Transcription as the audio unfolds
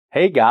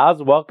Hey guys,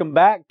 welcome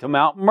back to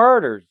Mountain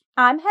Murders.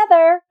 I'm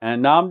Heather.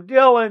 And I'm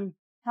Dylan.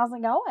 How's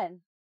it going?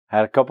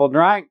 Had a couple of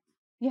drinks.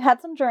 You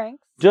had some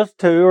drinks. Just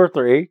 2 or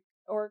 3.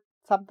 Or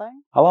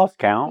something. I lost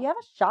count. You have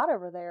a shot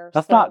over there.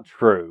 That's not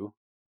true.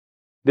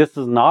 This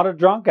is not a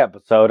drunk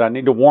episode. I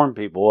need to warn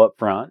people up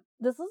front.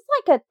 This is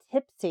like a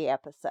tipsy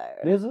episode.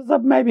 This is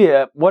maybe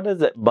a, what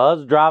is it,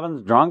 buzz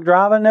driving's drunk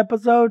driving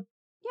episode?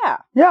 Yeah.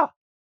 Yeah.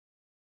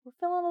 We're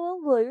feeling a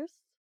little loose.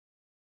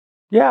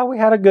 Yeah, we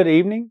had a good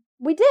evening.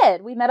 We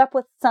did. We met up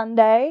with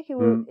Sunday,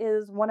 who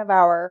is one of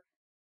our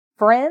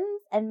friends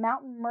and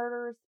Mountain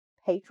Murders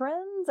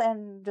patrons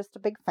and just a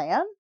big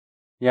fan.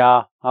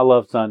 Yeah, I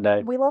love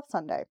Sunday. We love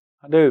Sunday.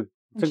 I do.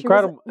 It's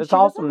incredible. It's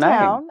awesome name.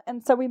 Town,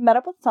 and so we met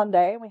up with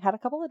Sunday and we had a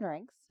couple of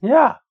drinks.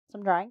 Yeah.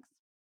 Some drinks.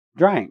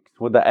 Drinks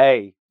with the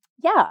A.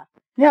 Yeah.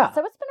 Yeah.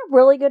 So it's been a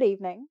really good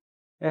evening.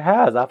 It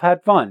has. I've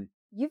had fun.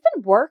 You've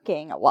been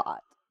working a lot.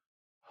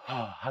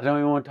 I don't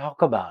even want to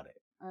talk about it.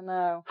 I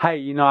know.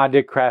 Hey, I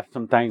did craft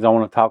some things I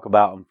want to talk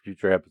about in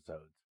future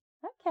episodes.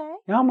 Okay.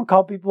 I'm going to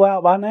call people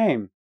out by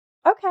name.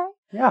 Okay.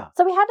 Yeah.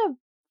 So we had to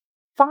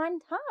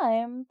find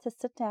time to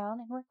sit down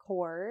and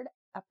record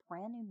a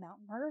brand new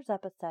Mountain Murders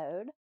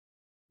episode.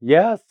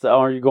 Yes.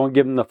 Are you going to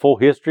give them the full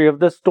history of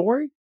this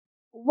story?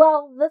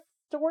 Well, the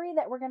story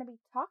that we're going to be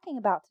talking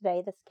about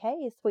today, this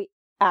case, we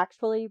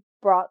actually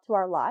brought to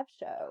our live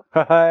show.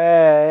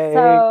 Hey.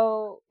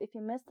 So if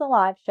you missed the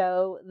live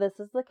show, this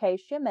is the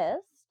case you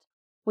missed.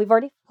 We've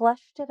already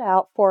fleshed it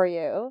out for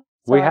you.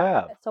 So we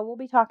have. So we'll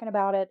be talking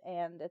about it,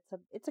 and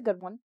it's a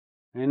good one.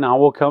 And I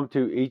will come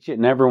to each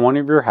and every one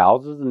of your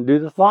houses and do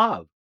this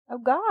live. Oh,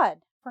 God.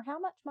 For how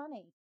much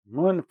money?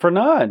 Well, for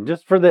none.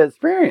 Just for the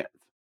experience.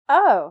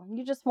 Oh,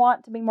 you just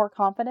want to be more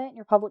confident in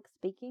your public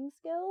speaking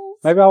skills?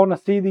 Maybe I want to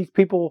see these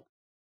people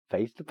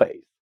face to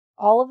face.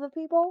 All of the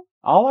people?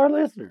 All our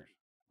listeners.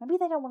 Maybe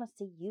they don't want to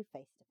see you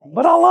face to face.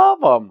 But I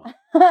love them.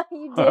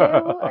 You do?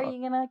 Are you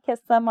going to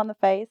kiss them on the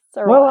face?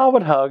 Or well, what? I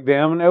would hug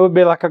them, and it would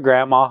be like a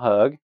grandma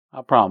hug.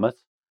 I promise.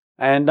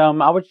 And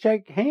I would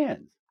shake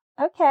hands.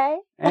 Okay.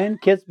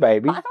 And kiss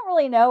babies. I don't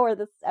really know where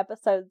this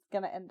episode's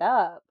going to end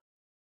up.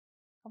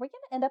 Are we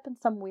going to end up in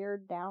some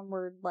weird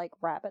downward,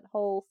 rabbit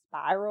hole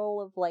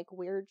spiral of,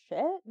 weird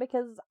shit?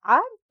 Because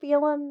I'm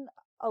feeling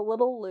a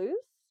little loose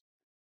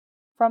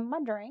from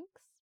my drinks.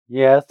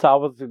 Yes, I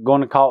was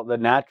going to call it the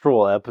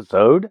natural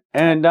episode.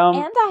 And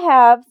I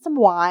have some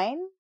wine.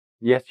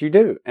 Yes, you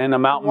do. And a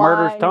Mountain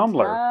Murders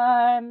tumbler.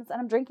 And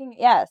I'm drinking,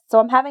 yes. So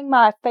I'm having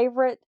my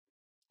favorite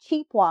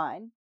cheap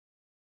wine.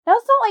 Now,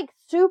 it's not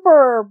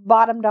super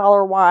bottom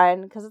dollar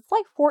wine because it's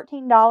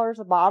 $14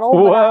 a bottle.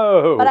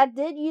 Whoa. But I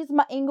did use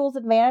my Ingles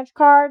Advantage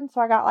card, and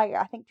so I got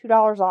I think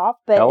 $2 off.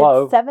 But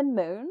Hello. It's 7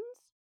 Moons.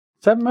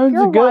 7 Moons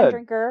You're is a good. wine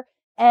drinker,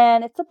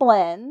 and it's a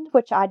blend,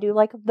 which I do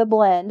like the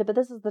blend, but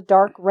this is the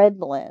dark red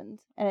blend,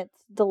 and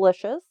it's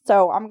delicious.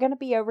 So I'm going to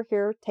be over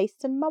here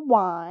tasting my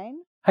wine.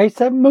 Hey,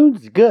 7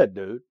 Moons is good,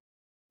 dude.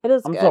 It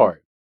is I'm good. sorry.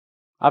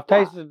 I've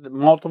tasted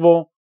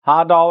multiple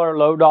high dollar,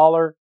 low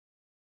dollar.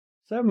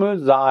 7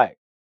 Moons is all right.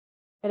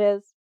 It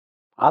is.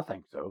 I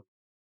think so.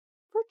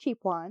 For cheap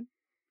wine.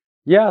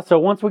 Yeah, so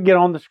once we get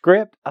on the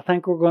script, I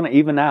think we're going to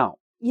even out.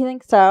 You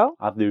think so?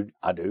 I do.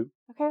 Okay,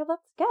 well,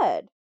 that's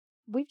good.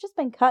 We've just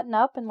been cutting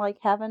up and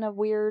having a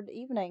weird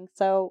evening,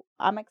 so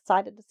I'm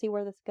excited to see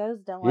where this goes,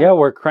 Dylan. Yeah,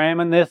 we're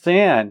cramming this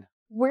in.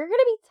 We're going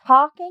to be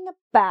talking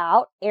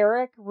about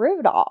Robert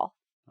Rudolph.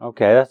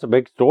 Okay, that's a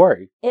big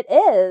story. It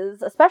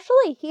is,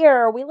 especially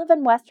here. We live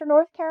in Western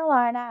North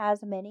Carolina,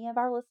 as many of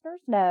our listeners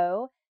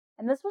know,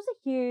 and this was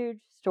a huge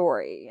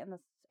story in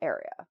this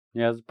area.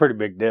 Yeah, it's a pretty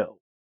big deal.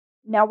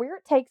 Now, where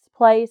it takes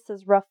place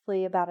is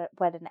roughly about,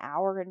 an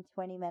hour and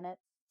 20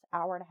 minutes,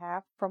 hour and a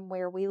half from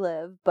where we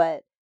live,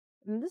 but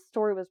this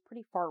story was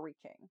pretty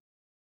far-reaching.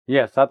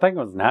 Yes, I think it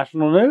was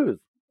national news.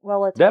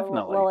 Well, it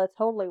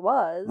totally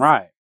was.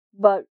 Right.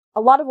 But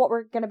a lot of what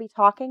we're going to be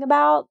talking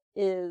about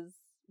is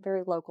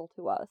very local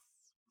to us.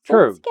 So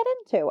True. Let's get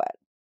into it.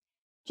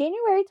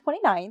 January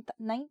 29th,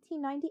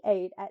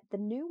 1998, at the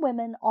New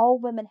Women All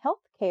Women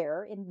Health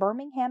Care in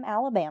Birmingham,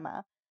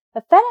 Alabama,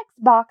 a FedEx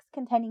box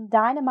containing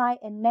dynamite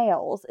and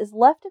nails is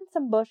left in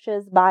some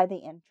bushes by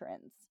the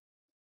entrance.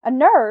 A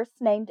nurse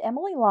named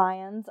Emily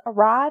Lyons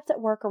arrives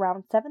at work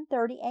around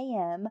 7:30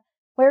 a.m.,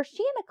 where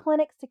she and a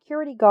clinic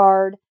security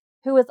guard,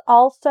 who is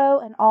also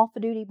an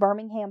off-duty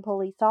Birmingham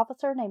police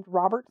officer named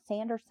Robert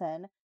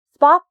Sanderson,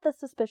 spot the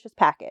suspicious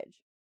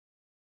package.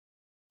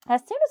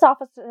 As soon as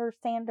Officer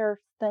Sanderson...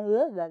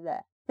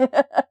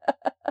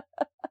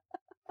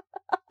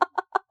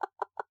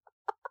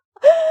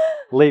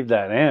 Leave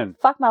that in.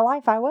 Fuck my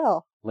life, I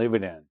will. Leave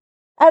it in.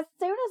 As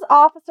soon as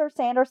Officer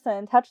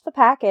Sanderson touched the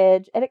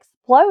package, it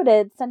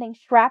exploded, sending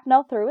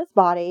shrapnel through his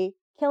body,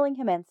 killing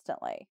him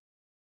instantly.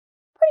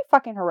 Pretty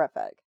fucking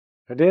horrific.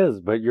 It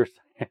is, but you're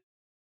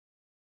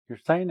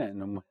saying it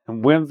in a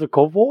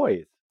whimsical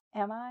voice.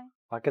 Am I?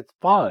 Like it's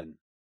fun.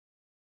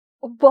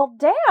 Well,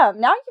 damn.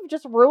 Now you've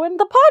just ruined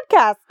the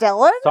podcast,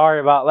 Dylan. Sorry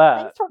about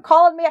that. Thanks for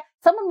calling me.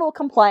 Someone will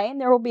complain.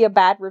 There will be a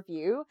bad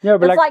review. Yeah,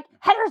 but it's like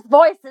Heather's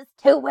voice is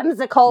too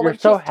whimsical when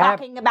she's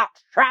talking about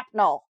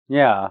shrapnel.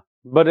 Yeah.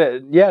 But,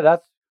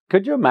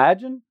 could you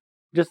imagine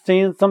just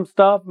seeing some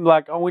stuff and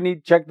like, oh, we need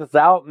to check this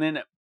out, and then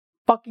it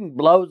fucking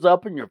blows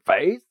up in your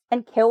face?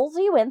 And kills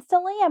you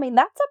instantly? I mean,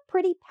 that's a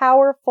pretty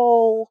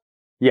powerful...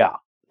 Yeah.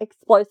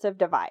 Explosive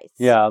device.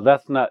 Yeah,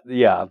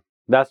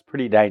 that's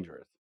pretty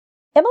dangerous.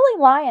 Emily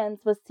Lyons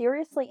was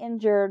seriously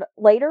injured,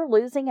 later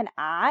losing an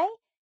eye,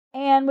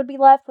 and would be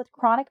left with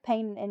chronic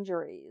pain and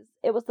injuries.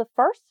 It was the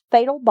first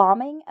fatal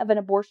bombing of an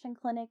abortion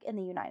clinic in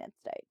the United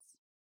States.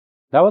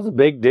 That was a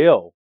big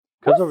deal.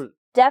 It was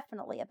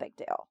definitely a big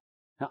deal.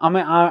 I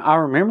mean, I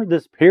remember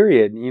this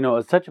period,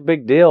 it's such a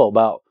big deal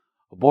about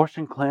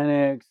abortion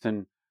clinics,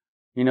 and,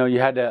 you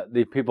had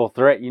the people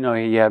threat, you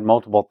had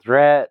multiple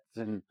threats.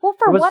 And well,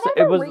 for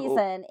whatever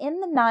reason, in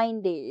the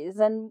 90s,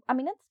 and I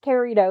mean, it's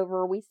carried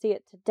over, we see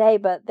it today,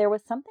 but there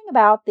was something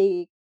about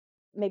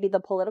maybe the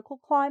political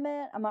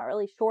climate, I'm not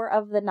really sure,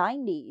 of the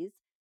 90s,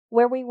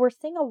 where we were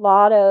seeing a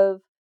lot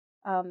of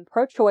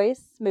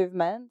pro-choice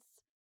movements,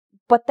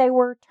 but they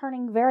were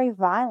turning very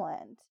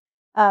violent.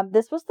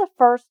 This was the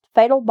first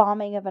fatal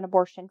bombing of an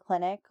abortion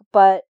clinic,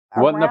 but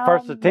wasn't the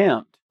first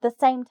attempt. The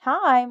same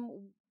time,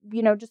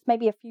 just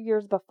maybe a few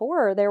years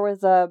before, there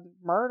was a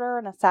murder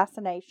and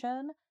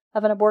assassination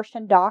of an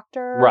abortion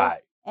doctor,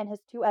 right, and his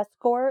 2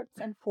 escorts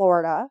in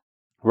Florida.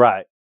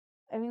 Right.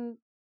 I mean,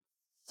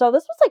 so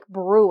this was like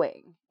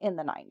brewing in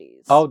the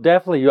 90s. Oh,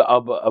 definitely.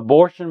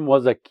 Abortion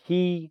was a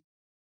key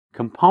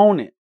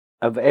component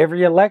of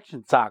every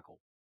election cycle.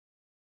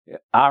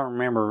 I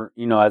remember,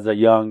 as a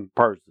young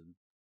person,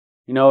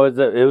 it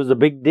was a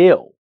big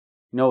deal.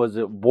 Was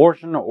it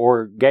abortion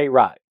or gay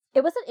rights?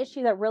 It was an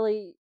issue that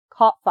really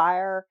caught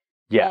fire.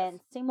 Yes. And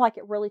seemed like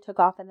it really took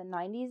off in the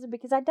 90s,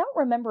 because I don't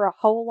remember a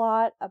whole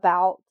lot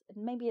about,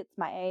 maybe it's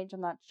my age,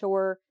 I'm not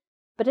sure,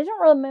 but I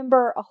don't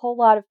remember a whole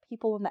lot of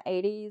people in the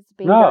 80s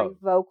being very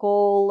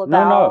vocal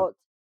about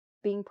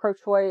being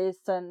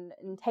pro-choice and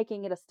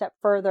taking it a step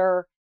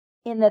further,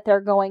 in that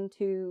they're going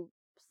to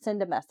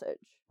send a message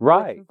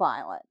with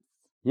violence.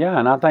 Yeah,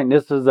 and I think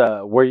this is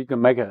where you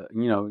can make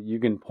you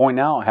can point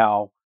out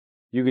how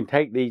you can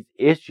take these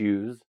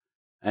issues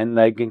and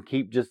they can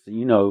keep just,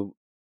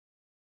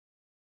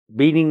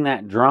 beating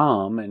that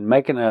drum and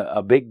making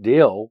a big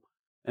deal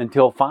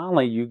until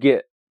finally you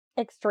get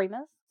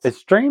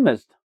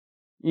extremists.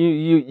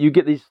 You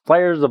get these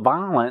flares of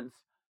violence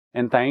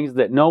and things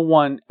that no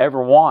one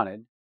ever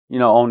wanted,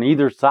 on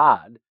either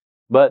side.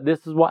 But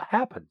this is what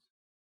happens.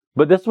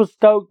 But this was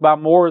stoked by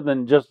more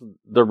than just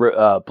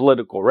the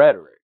political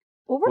rhetoric,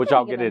 which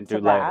I'll get into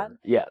later.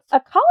 Yes. A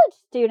college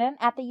student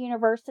at the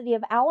University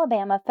of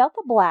Alabama felt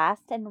a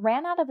blast and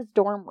ran out of his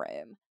dorm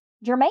room.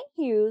 Jermaine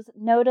Hughes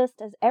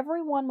noticed as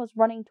everyone was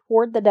running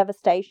toward the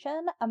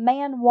devastation, a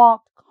man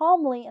walked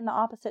calmly in the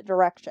opposite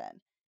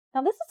direction.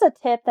 Now, this is a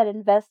tip that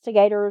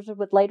investigators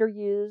would later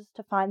use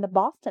to find the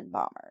Boston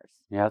bombers.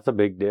 Yeah, it's a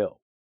big deal.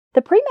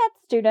 The pre-med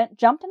student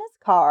jumped in his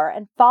car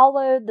and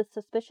followed the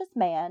suspicious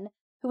man,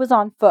 who was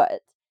on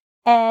foot,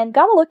 and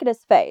got a look at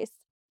his face.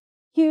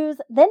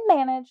 Hughes then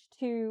managed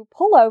to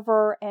pull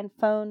over and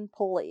phone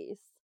police.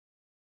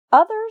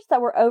 Others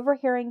that were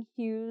overhearing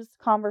Hughes'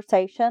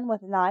 conversation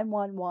with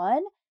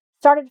 911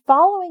 started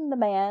following the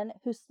man,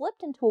 who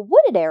slipped into a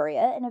wooded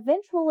area and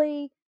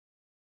eventually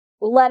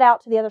led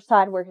out to the other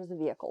side where his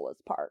vehicle was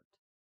parked.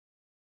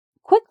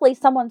 Quickly,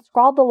 someone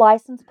scrawled the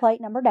license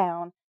plate number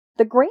down.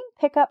 The green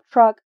pickup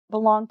truck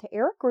belonged to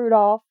Eric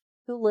Rudolph,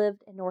 who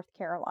lived in North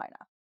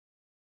Carolina.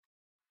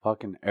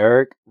 Fucking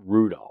Eric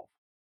Rudolph.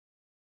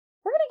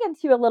 We're going to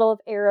get into a little of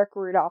Eric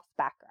Rudolph's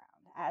background.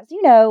 As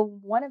you know,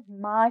 one of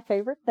my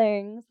favorite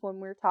things when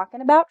we're talking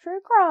about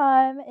true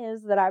crime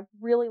is that I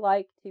really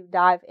like to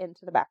dive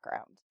into the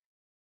background.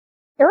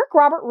 Eric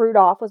Robert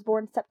Rudolph was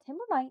born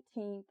September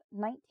 19th,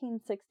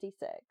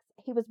 1966.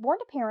 He was born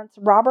to parents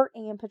Robert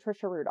and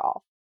Patricia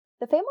Rudolph.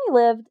 The family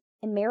lived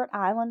in Merritt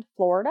Island,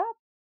 Florida.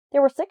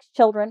 There were 6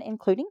 children,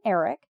 including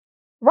Eric.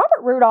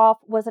 Robert Rudolph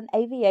was an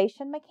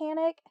aviation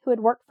mechanic who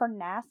had worked for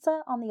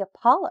NASA on the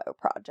Apollo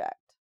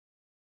project.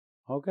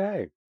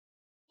 Okay.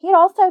 He had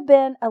also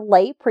been a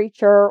lay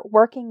preacher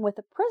working with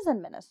the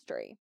prison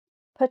ministry.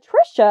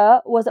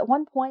 Patricia was at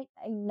one point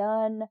a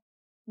nun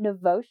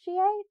novitiate.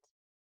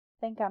 I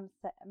think I'm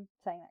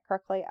saying that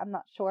correctly. I'm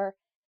not sure.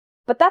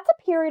 But that's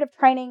a period of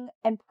training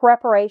and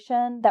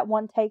preparation that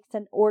one takes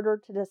in order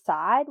to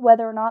decide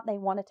whether or not they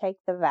want to take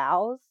the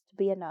vows to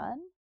be a nun.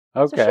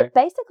 Okay. So she'd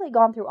basically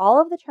gone through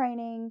all of the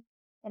training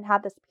and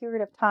had this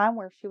period of time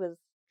where she was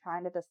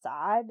trying to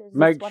decide, is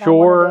Make this what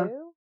sure I want to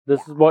do?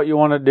 This is what you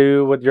want to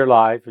do with your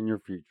life and your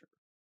future.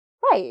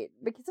 Right,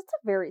 because it's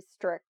a very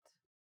strict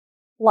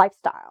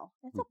lifestyle.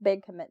 It's a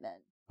big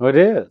commitment. It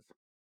is.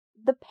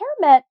 The pair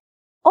met,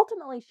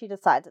 ultimately she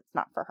decides it's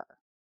not for her.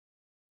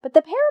 But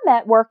the pair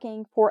met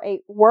working for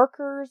a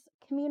workers'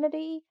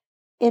 community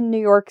in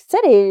New York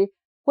City,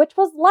 which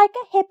was like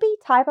a hippie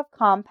type of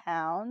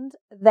compound.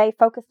 They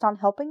focused on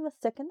helping the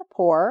sick and the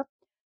poor.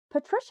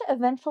 Patricia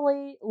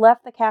eventually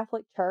left the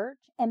Catholic Church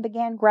and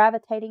began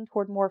gravitating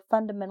toward more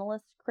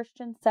fundamentalist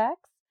Christian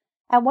sects,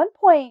 at one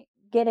point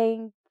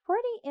getting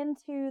pretty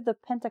into the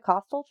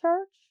Pentecostal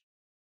church.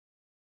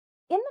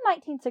 In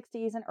the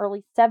 1960s and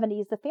early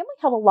 70s, the family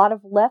held a lot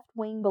of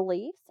left-wing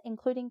beliefs,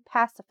 including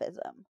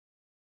pacifism.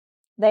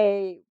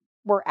 They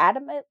were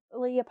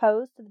adamantly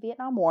opposed to the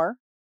Vietnam War.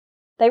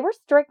 They were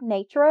strict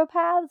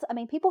naturopaths. I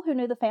mean, people who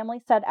knew the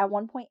family said at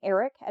one point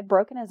Eric had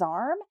broken his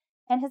arm,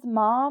 and his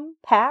mom,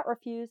 Pat,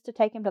 refused to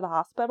take him to the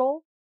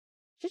hospital.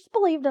 She just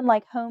believed in,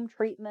 like, home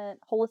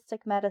treatment, holistic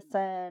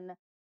medicine.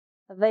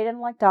 They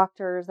didn't like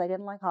doctors. They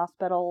didn't like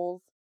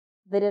hospitals.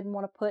 They didn't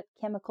want to put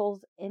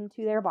chemicals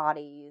into their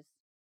bodies.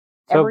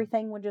 So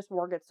everything would just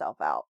work itself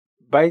out.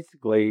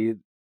 Basically,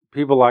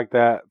 people like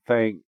that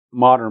think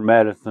modern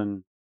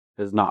medicine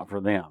is not for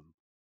them,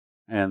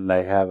 and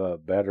they have a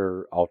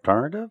better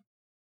alternative?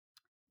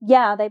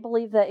 Yeah, they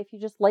believe that if you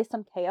just lay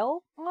some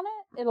kale on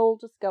it, it'll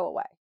just go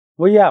away.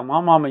 Well, yeah,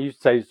 my mama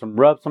used to say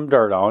rub some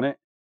dirt on it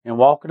and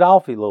walk it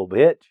off, you little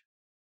bitch.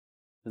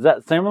 Is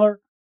that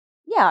similar?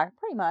 Yeah,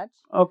 pretty much.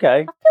 Okay.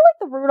 I feel like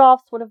the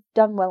Rudolphs would have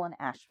done well in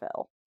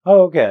Asheville.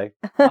 Oh, okay.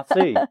 I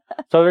see.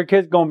 So their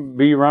kids going to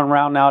be running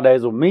around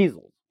nowadays with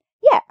measles?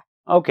 Yeah.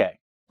 Okay.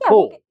 Yeah,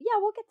 cool.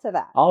 We'll get to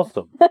that.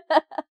 Awesome.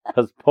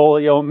 Because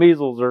polio and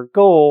measles are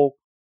cool.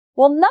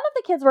 Well, none of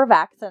the kids were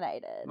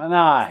vaccinated.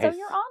 Nice. So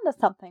you're on to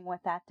something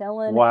with that,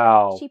 Dylan.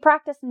 Wow. She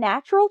practiced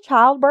natural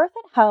childbirth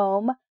at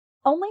home.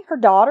 Only her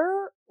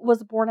daughter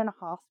was born in a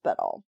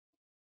hospital.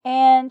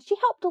 And she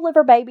helped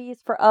deliver babies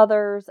for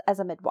others as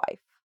a midwife.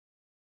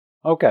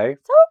 Okay.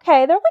 So,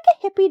 okay, they're like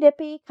a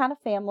hippy-dippy kind of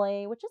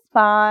family, which is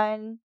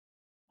fine.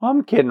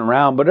 I'm kidding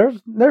around, but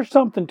there's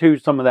something to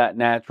some of that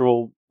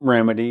natural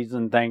remedies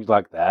and things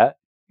like that.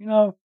 You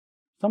know,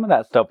 some of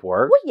that stuff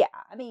works. Well, yeah.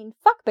 I mean,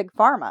 fuck Big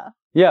Pharma.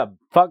 Yeah,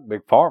 fuck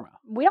Big Pharma.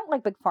 We don't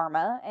like Big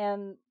Pharma,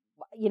 and,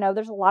 you know,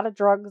 there's a lot of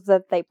drugs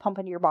that they pump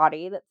into your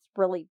body that's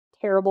really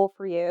terrible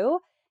for you.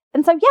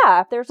 And so,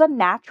 yeah, if there's a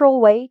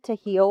natural way to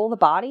heal the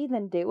body,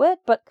 then do it.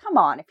 But come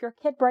on, if your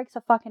kid breaks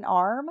a fucking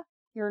arm,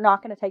 you're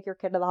not going to take your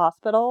kid to the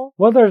hospital.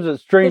 Well, there's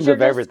extremes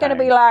of everything. You're just going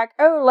to be like,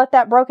 oh, let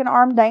that broken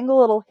arm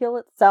dangle, it'll heal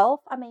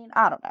itself. I mean,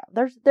 I don't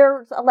know.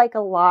 There's like a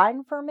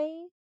line for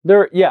me.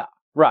 Yeah,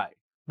 right.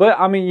 But,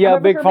 I mean, yeah,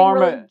 Big Pharma.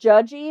 Being really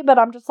judgy, but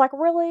I'm just like,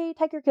 really?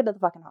 Take your kid to the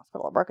fucking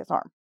hospital. It broke his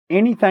arm.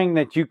 Anything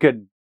that you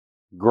could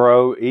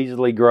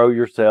easily grow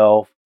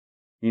yourself,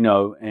 you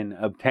know, and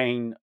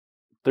obtain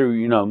through,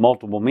 you know,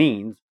 multiple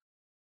means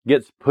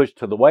gets pushed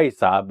to the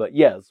wayside. But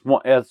yes,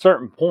 at a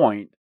certain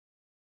point,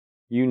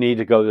 you need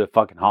to go to the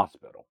fucking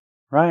hospital,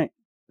 right?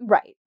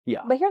 Right.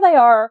 Yeah. But here they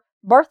are,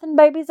 birthing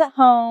babies at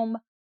home,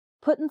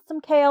 putting some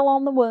kale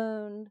on the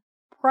wound,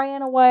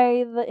 praying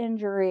away the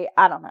injury.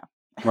 I don't know.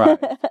 Right.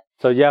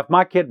 So, yeah, if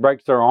my kid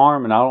breaks their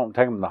arm and I don't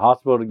take them to the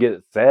hospital to get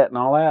it set and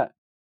all that,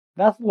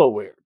 that's a little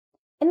weird.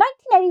 In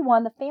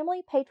 1981, the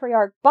family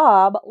patriarch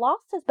Bob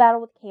lost his battle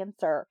with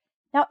cancer.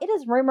 Now, it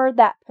is rumored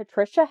that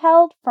Patricia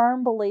held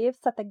firm beliefs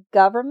that the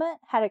government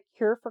had a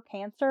cure for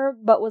cancer,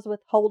 but was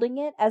withholding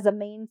it as a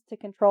means to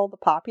control the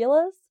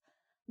populace.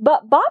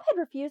 But Bob had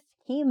refused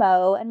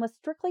chemo and was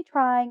strictly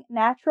trying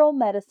natural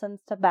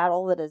medicines to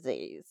battle the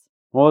disease.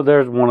 Well,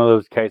 there's one of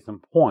those case in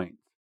point.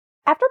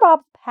 After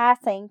Bob's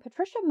passing,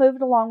 Patricia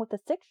moved along with the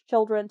 6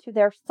 children to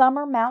their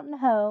summer mountain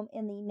home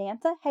in the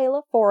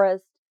Nantahala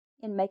Forest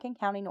in Macon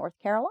County, North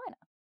Carolina.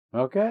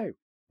 Okay.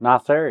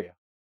 Nice area.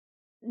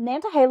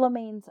 Nantahala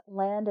means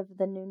land of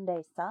the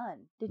noonday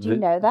sun. Did you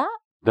know that?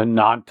 The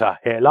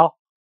Nantahala?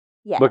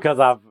 Yes. Because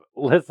I've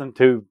listened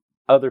to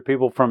other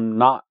people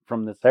not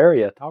from this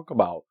area talk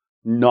about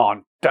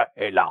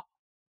Nantahala.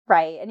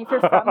 Right. And if you're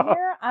from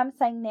here, I'm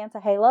saying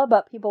Nantahala,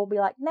 but people will be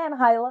like,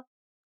 Nantahala.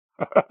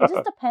 It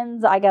just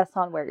depends, I guess,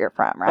 on where you're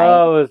from, right?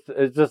 Oh,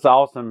 it's just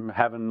awesome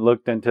having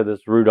looked into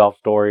this Rudolph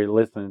story,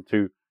 listening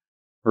to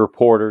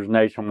reporters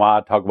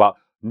nationwide talk about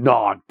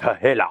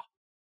Nantahala.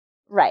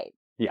 Right.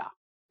 Yeah.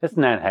 It's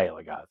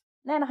Nantahala, guys.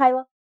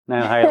 Nantahala.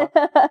 Nantahala.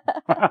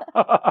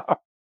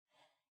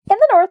 In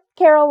the North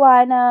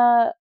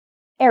Carolina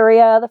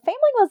area, the family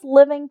was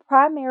living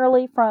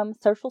primarily from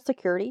Social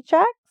Security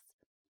checks.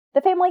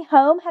 The family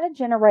home had a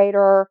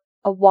generator,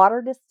 a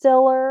water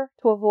distiller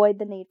to avoid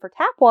the need for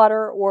tap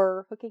water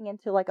or hooking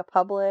into like a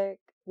public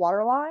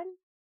water line.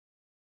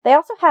 They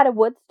also had a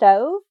wood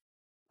stove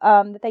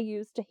that they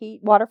used to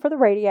heat water for the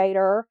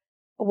radiator,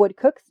 a wood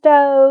cook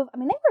stove. I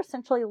mean, they were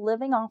essentially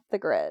living off the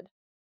grid.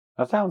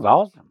 That sounds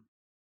awesome.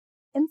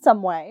 In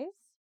some ways.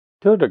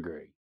 To a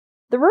degree.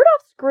 The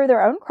Rudolphs grew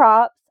their own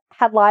crops,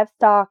 had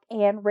livestock,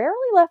 and rarely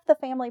left the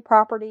family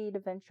property to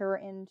venture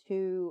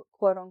into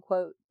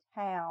quote-unquote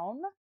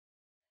town.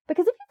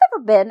 Because if you've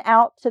ever been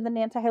out to the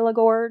Nantahala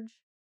Gorge,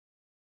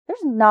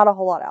 there's not a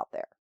whole lot out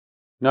there.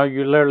 No,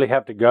 you literally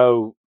have to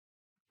go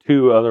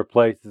to other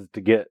places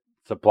to get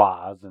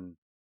supplies and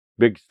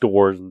big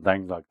stores and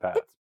things like that.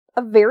 It's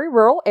a very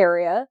rural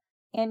area,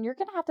 and you're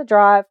going to have to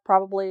drive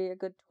probably a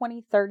good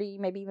 20, 30,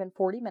 maybe even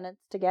 40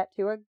 minutes to get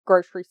to a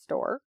grocery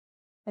store.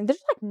 And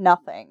there's like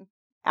nothing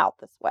out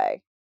this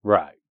way.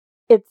 Right.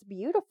 It's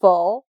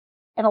beautiful,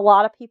 And a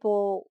lot of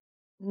people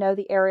know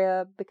the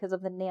area because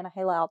of the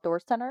Nantahala Outdoor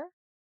Center.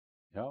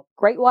 Yep.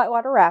 Great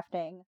whitewater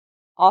rafting,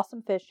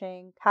 awesome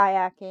fishing,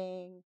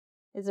 kayaking.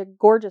 Is a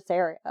gorgeous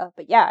area.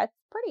 But yeah, it's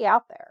pretty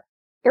out there.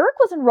 Eric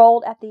was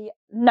enrolled at the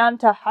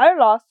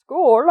Nantahala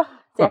School.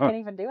 See, I can't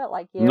even do it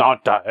like you.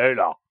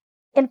 Nantahala.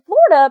 In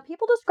Florida,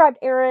 people described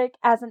Eric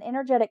as an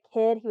energetic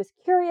kid. He was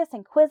curious,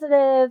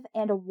 inquisitive,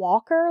 and a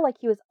walker. Like,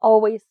 he was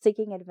always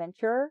seeking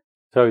adventure.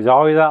 So he's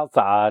always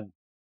outside.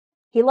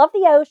 He loved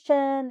the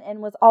ocean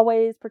and was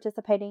always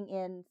participating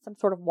in some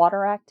sort of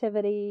water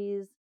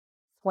activities,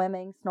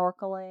 swimming,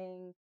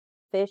 snorkeling,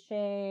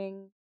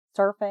 fishing,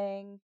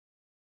 surfing,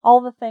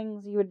 all the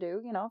things you would do,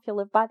 you know, if you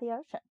live by the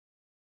ocean.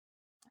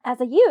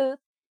 As a youth,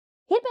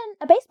 he had been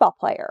a baseball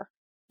player,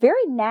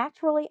 very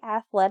naturally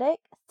athletic,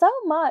 so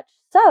much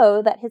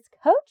so that his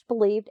coach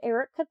believed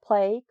Eric could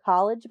play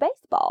college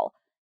baseball.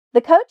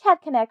 The coach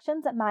had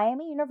connections at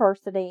Miami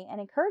University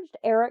and encouraged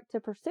Eric to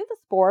pursue the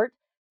sport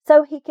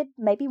so he could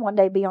maybe one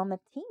day be on the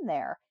team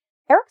there.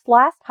 Eric's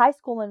last high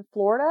school in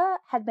Florida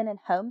had been in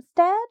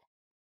Homestead.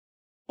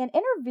 In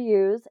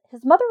interviews,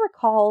 his mother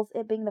recalls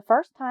it being the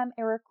first time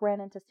Eric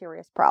ran into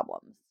serious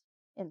problems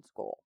in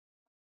school.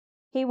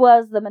 He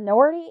was the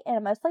minority in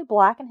a mostly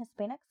black and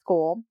Hispanic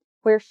school,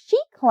 where she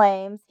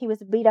claims he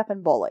was beat up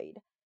and bullied.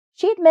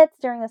 She admits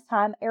during this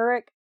time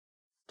Eric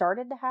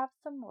started to have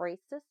some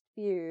racist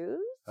views.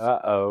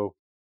 Uh-oh.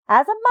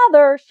 As a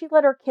mother, she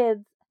let her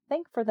kids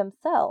think for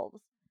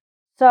themselves.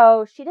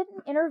 So she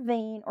didn't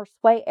intervene or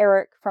sway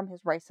Eric from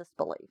his racist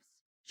beliefs.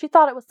 She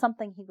thought it was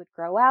something he would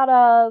grow out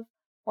of,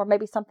 or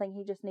maybe something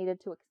he just needed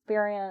to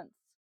experience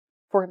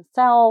for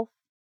himself.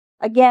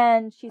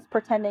 Again, she's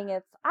pretending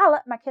it's, I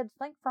let my kids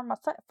think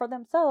for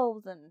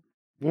themselves, and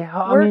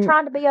we're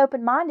trying to be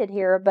open-minded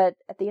here, but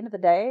at the end of the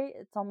day,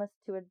 it's almost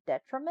to a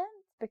detriment,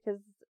 because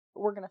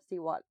we're going to see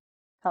what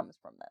comes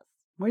from this.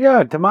 Well,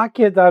 yeah, to my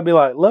kids, I'd be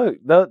like, look,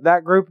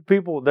 that group of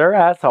people, they're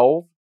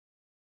assholes.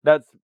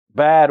 That's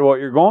bad what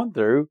you're going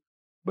through,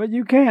 but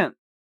you can't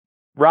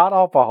write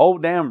off a whole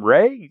damn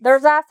race.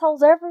 There's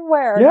assholes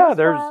everywhere. Yeah,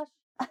 there's...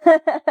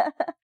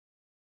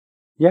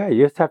 Yeah,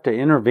 you just have to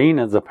intervene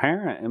as a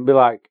parent and be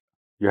like,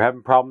 you're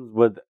having problems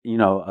with,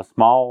 a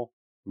small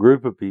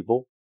group of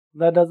people.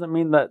 That doesn't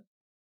mean that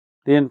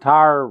the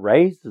entire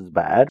race is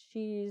bad.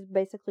 She's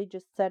basically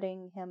just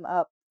setting him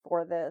up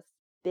for this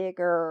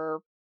bigger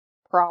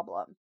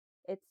problem.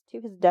 It's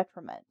to his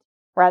detriment,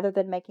 rather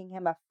than making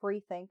him a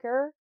free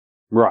thinker.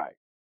 Right.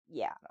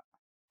 Yeah.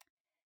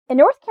 In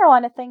North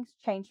Carolina, things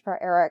changed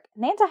for Eric.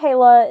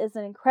 Nantahala is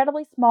an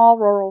incredibly small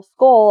rural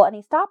school, and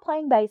he stopped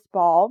playing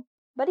baseball,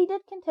 but he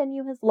did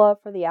continue his love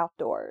for the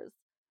outdoors.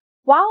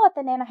 While at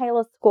the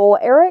Nantahala school,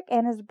 Eric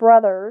and his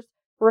brothers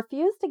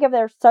refused to give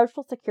their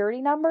social security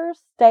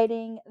numbers,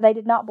 stating they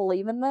did not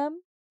believe in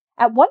them.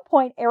 At one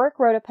point, Eric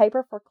wrote a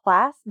paper for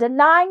class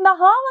denying the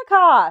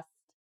Holocaust.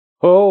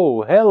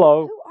 Oh,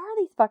 hello. Who are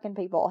these fucking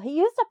people? He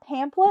used a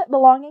pamphlet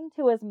belonging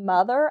to his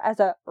mother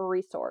as a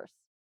resource.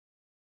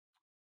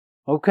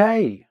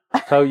 Okay.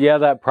 So, yeah,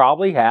 that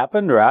probably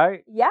happened,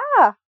 right?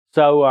 Yeah.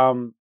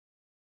 So,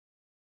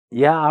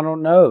 yeah, I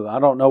don't know. I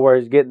don't know where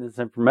he's getting this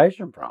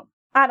information from.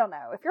 I don't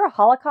know. If you're a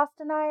Holocaust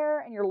denier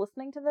and you're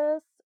listening to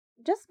this,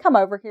 just come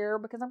over here,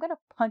 because I'm going to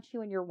punch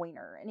you in your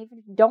wiener. And if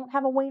you don't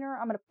have a wiener,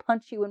 I'm going to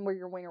punch you in where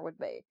your wiener would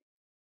be.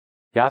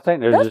 Yeah, I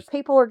think there's Those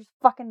people are just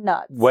fucking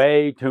nuts.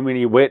 Way too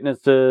many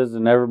witnesses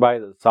and everybody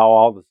that saw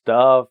all the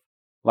stuff,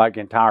 like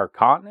entire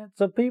continents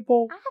of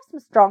people. I have some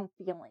strong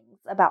feelings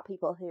about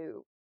people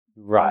who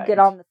get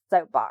on the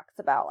soapbox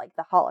about, like,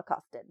 the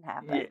Holocaust didn't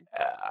happen.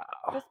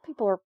 Yeah. Those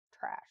people are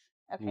trash.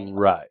 Okay. Anyway.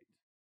 Right.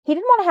 He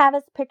didn't want to have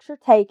his picture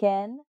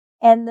taken.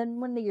 And then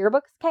when the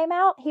yearbooks came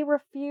out, he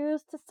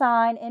refused to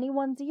sign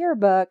anyone's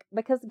yearbook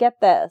because, get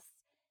this,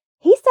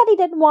 he said he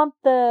didn't want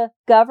the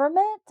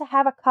government to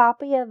have a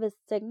copy of his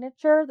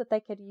signature that they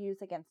could use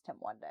against him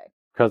one day.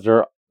 Because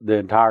the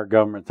entire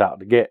government's out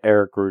to get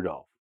Eric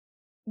Rudolph.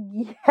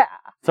 Yeah.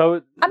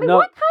 So, I mean,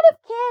 what kind of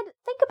kid,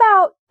 think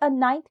about a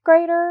 9th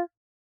grader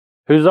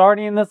who's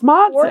already in this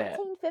mindset.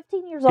 14,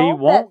 15 years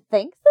old that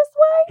thinks this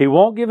way? He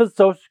won't give his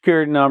social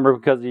security number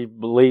because he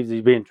believes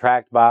he's being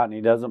tracked by it and he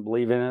doesn't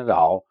believe in it at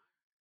all.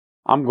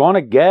 I'm going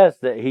to guess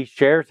that he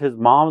shares his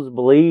mom's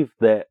belief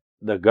that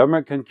the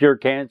government can cure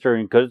cancer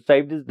and could have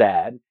saved his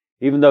dad,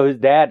 even though his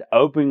dad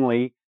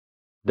openly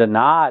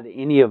denied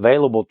any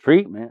available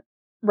treatment.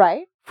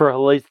 Right. For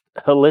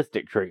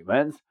holistic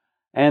treatments.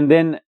 And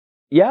then,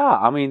 yeah,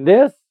 I mean,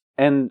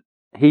 and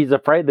he's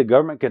afraid the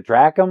government could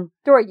track him.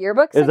 Through a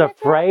yearbook signature? Is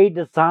afraid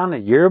to sign a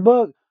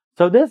yearbook.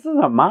 So this is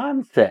a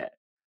mindset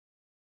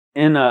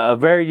in a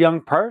very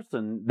young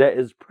person that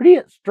is pretty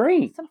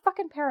extreme. Some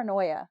fucking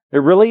paranoia. It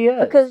really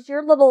is. Because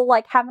your little,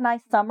 like, have a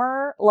nice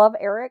summer, love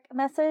Eric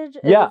message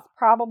is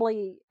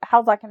probably,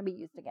 how's that going to be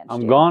used against you?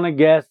 I'm going to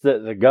guess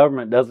that the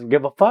government doesn't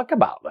give a fuck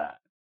about that.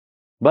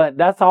 But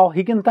that's all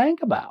he can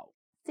think about.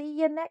 See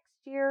you next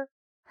year.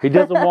 He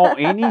doesn't want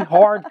any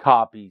hard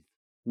copies.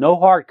 No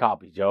hard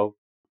copies, Joe.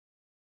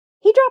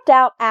 He dropped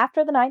out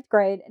after the 9th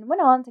grade and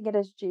went on to get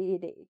his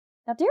GED.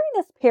 Now, during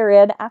this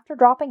period, after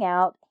dropping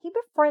out, he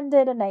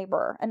befriended a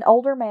neighbor, an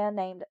older man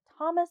named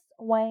Thomas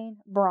Wayne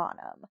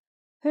Branham,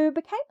 who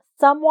became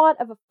somewhat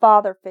of a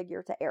father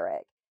figure to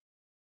Eric.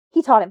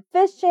 He taught him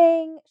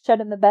fishing, showed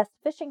him the best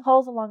fishing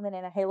holes along the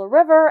Nantahala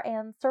River,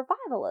 and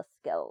survivalist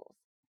skills.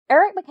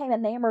 Eric became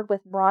enamored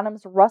with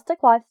Branham's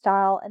rustic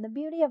lifestyle and the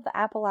beauty of the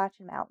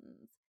Appalachian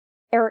Mountains.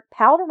 Eric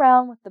palled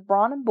around with the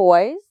Branham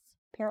boys.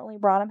 Apparently,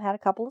 Branham had a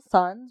couple of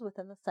sons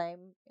within the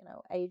same,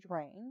 age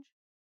range.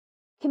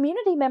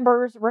 Community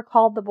members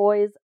recalled the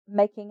boys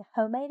making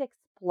homemade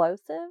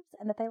explosives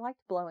and that they liked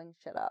blowing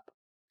shit up.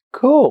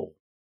 Cool.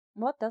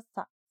 Well, that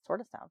does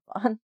sort of sound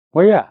fun.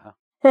 Well, yeah,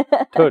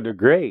 to a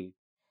degree.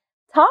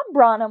 Tom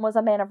Branham was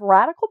a man of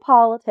radical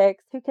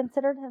politics who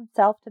considered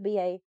himself to be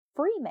a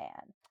free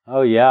man.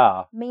 Oh,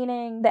 yeah.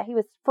 Meaning that he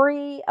was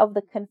free of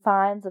the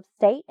confines of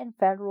state and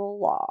federal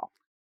law.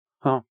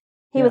 Huh.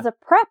 He was a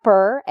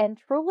prepper and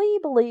truly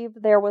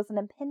believed there was an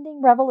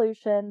impending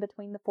revolution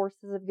between the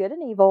forces of good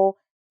and evil,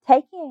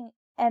 taking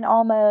an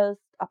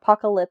almost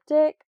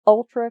apocalyptic,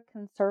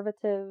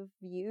 ultra-conservative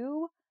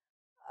view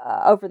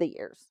over the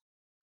years.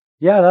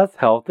 Yeah, that's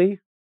healthy.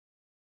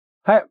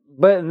 Hey,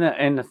 but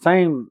in the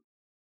same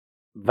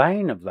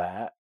vein of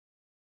that,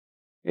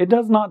 it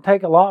does not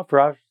take a lot for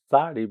our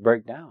society to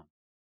break down.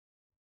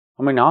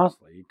 I mean,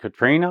 honestly,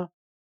 Katrina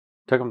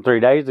took them 3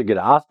 days to get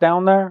ice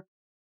down there.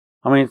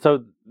 I mean,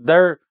 so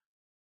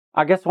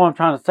I guess what I'm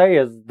trying to say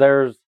is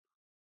there's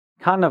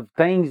kind of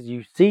things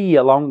you see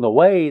along the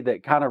way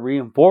that kind of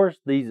reinforce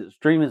these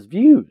extremist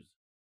views.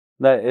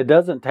 That it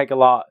doesn't take a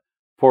lot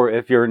for,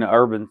 if you're in an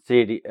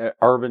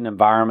urban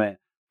environment,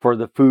 for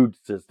the food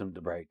system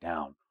to break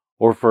down.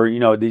 Or for,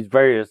 these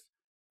various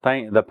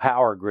things, the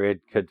power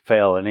grid could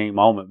fail at any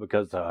moment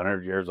because it's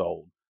 100 years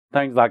old.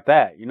 Things like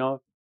that,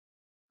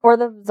 Or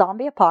the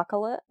zombie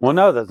apocalypse. Well,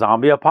 no, the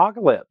zombie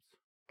apocalypse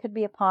could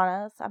be upon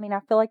us. I mean, I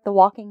feel like The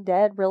Walking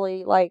Dead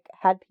really,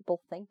 had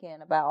people thinking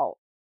about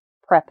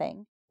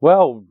prepping.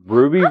 Well,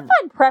 Ruby... I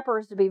find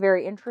preppers to be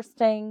very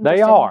interesting. They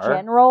just are. In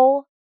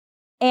general.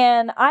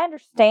 And I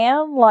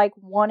understand,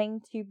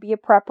 wanting to be a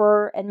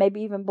prepper and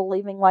maybe even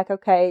believing,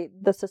 okay,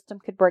 the system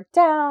could break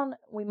down.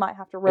 We might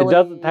have to really... It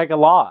doesn't take a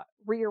lot.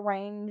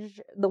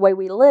 Rearrange the way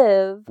we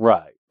live.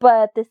 Right.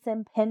 But this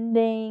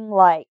impending,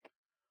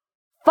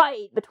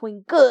 fight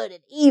between good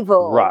and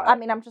evil. Right. I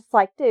mean, I'm just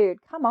like, dude,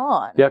 come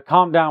on. Yeah,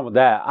 calm down with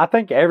that. I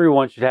think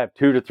everyone should have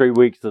 2 to 3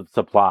 weeks of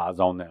supplies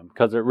on them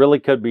because it really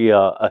could be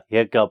a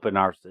hiccup in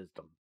our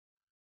system.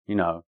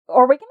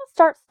 Are we going to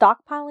start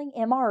stockpiling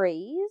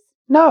MREs?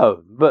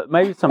 No, but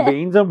maybe some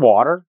beans and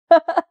water,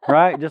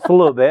 right? Just a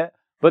little bit.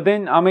 But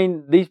then, I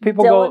mean, these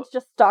people Dylan's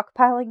just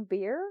stockpiling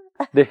beer?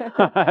 You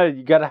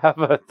got to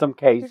have some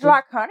cases. He's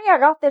like, honey, I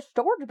got this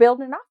storage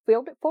building. I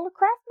filled it full of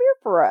craft beer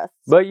for us.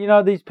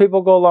 But, these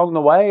people go along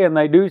the way and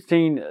they do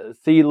see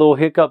little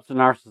hiccups in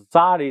our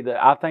society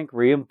that I think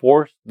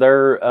reinforce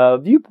their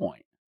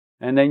viewpoint.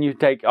 And then you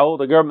take,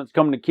 the government's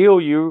coming to kill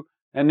you.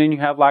 And then you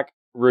have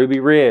Ruby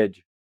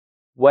Ridge,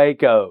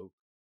 Waco,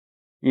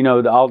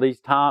 all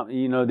these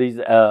these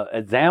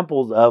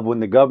examples of when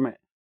the government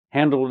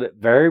handled it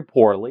very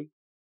poorly.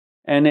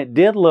 And it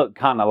did look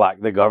kind of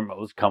like the government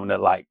was coming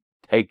to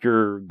take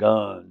your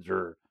guns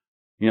or,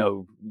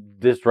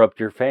 disrupt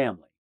your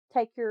family.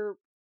 Take your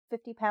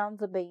 50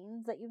 pounds of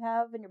beans that you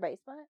have in your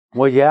basement?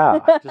 Well, yeah.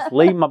 Just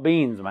leave my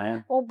beans,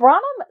 man. Well,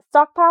 Branham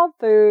stockpiled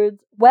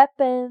foods,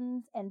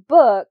 weapons, and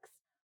books.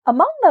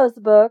 Among those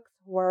books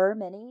were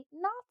many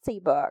Nazi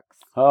books.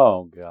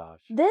 Oh, gosh.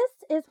 This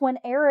is when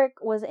Eric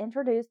was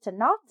introduced to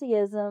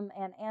Nazism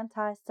and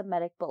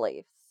anti-Semitic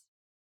beliefs.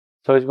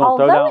 So he's going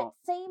to throw down... Although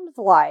it seems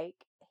like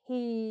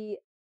he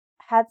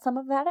had some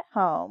of that at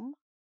home.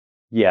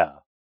 Yeah,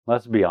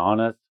 let's be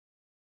honest.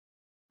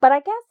 But I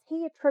guess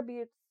he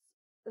attributes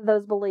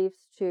those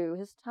beliefs to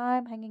his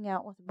time hanging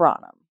out with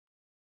Branham.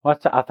 Well,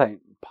 I think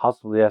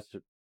possibly that's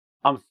just...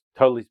 I'm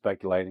totally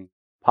speculating.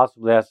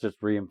 Possibly that's just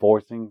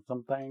reinforcing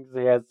some things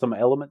he has some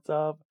elements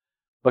of.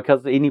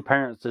 Because any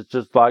parents that's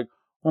just like,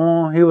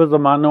 oh, he was a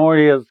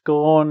minority at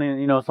school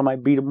and,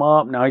 somebody beat him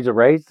up. Now he's a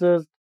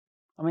racist.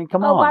 I mean,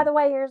 come on. Oh, by the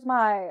way, here's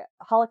my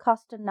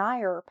Holocaust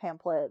denier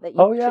pamphlet that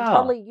you should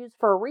totally use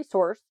for a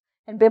resource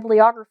and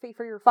bibliography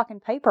for your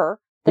fucking paper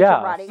that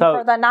you're writing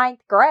for the 9th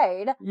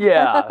grade.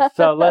 Yeah,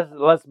 so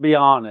let's be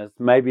honest.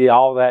 Maybe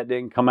all that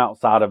didn't come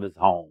outside of his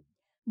home.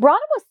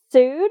 Branham was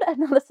sued,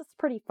 and this is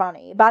pretty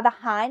funny, by the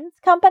Heinz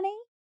Company,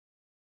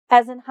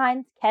 as in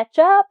Heinz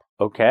Ketchup.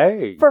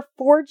 Okay. For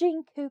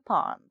forging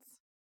coupons.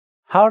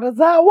 How does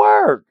that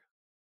work?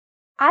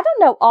 I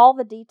don't know all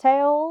the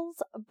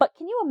details, but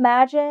can you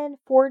imagine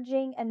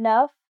forging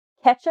enough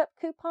ketchup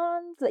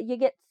coupons that you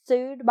get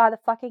sued by the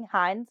fucking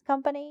Heinz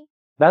Company?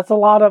 That's a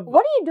lot of...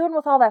 What are you doing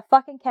with all that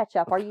fucking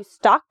ketchup? Are you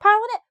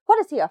stockpiling it? What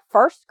is he, a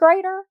first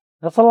grader?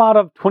 That's a lot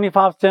of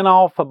 25 cents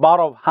off a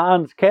bottle of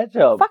Heinz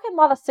ketchup. Fucking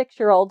lot of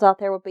 6-year-olds out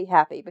there would be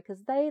happy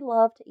because they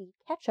love to eat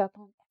ketchup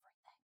on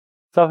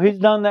everything. So he's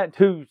done that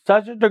to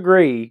such a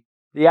degree,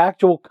 the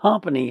actual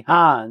company,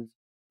 Heinz,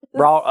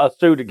 brought a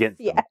suit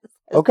against him. Yes.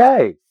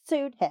 Okay.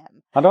 sued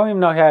him. I don't even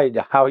know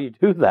how you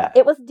do that.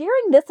 It was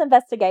during this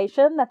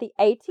investigation that the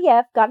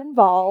ATF got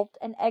involved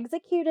and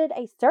executed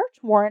a search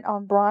warrant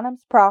on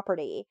Branham's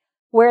property,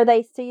 where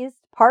they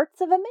seized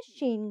parts of a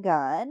machine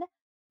gun,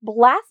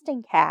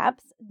 blasting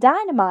caps,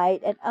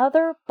 dynamite, and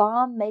other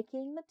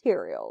bomb-making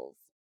materials.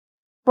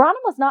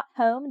 Branham was not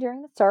home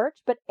during the search,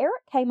 but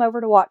Eric came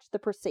over to watch the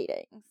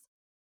proceedings.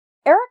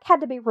 Eric had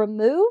to be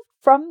removed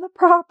from the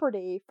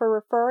property for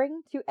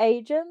referring to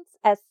agents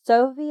as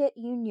Soviet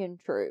Union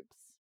troops.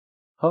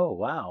 Oh,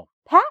 wow.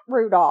 Pat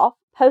Rudolph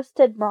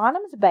posted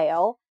Branham's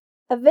bail.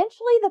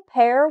 Eventually, the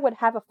pair would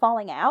have a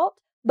falling out,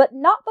 but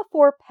not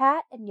before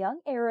Pat and young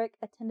Eric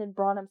attended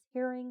Branham's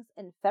hearings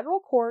in federal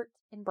court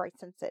in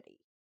Bryson City.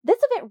 This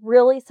event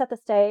really set the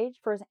stage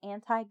for his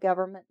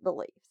anti-government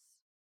beliefs.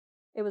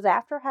 It was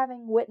after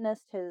having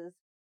witnessed his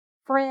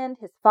friend,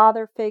 his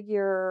father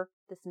figure,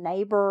 this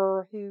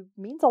neighbor who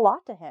means a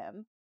lot to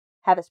him,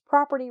 have his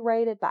property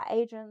raided by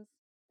agents.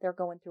 They're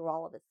going through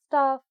all of his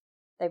stuff.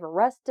 They've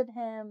arrested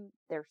him.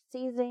 They're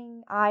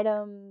seizing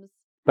items.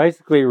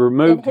 Basically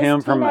removed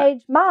him from... In his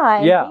teenage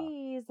mind, yeah.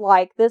 He's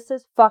like, this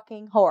is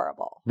fucking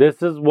horrible.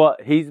 This is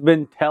what he's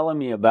been telling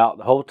me about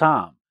the whole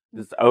time.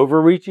 This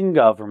overreaching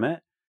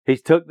government.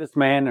 He's took this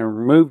man and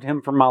removed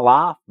him from my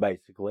life,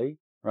 basically,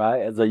 right?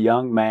 As a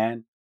young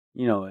man,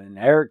 in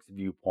Eric's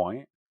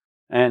viewpoint.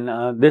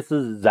 And this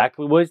is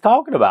exactly what he's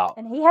talking about.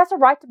 And he has a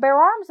right to bear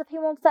arms. If he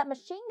wants that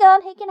machine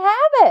gun, he can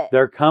have it.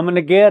 They're coming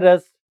to get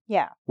us.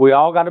 Yeah. We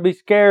all got to be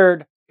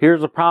scared.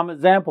 Here's a prime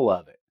example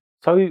of it.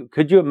 So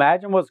could you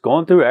imagine what's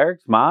going through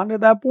Eric's mind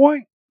at that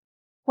point?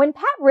 When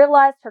Pat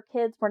realized her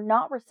kids were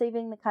not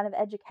receiving the kind of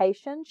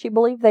education she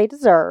believed they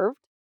deserved,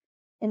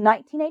 in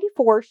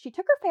 1984, she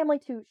took her family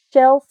to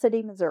Shell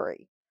City,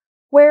 Missouri,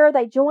 where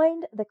they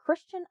joined the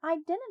Christian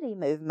Identity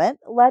movement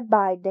led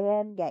by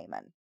Dan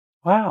Gaiman.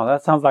 Wow,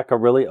 that sounds like a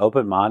really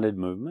open-minded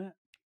movement.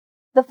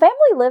 The family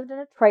lived in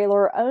a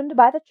trailer owned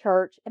by the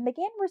church and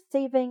began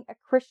receiving a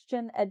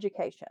Christian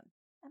education.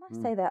 And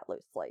I say that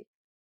loosely.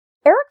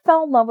 Eric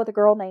fell in love with a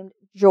girl named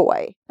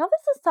Joy. Now,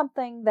 this is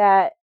something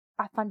that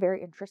I find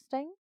very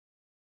interesting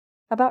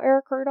about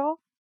Eric Rudolph.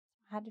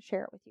 I had to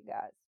share it with you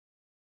guys.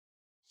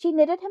 She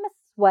knitted him a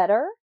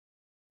sweater,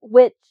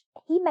 which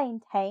he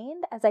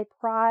maintained as a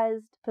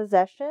prized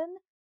possession.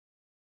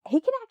 He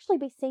can actually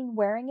be seen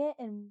wearing it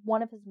in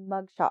one of his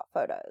mugshot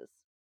photos.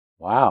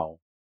 Wow.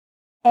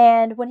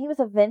 And when he was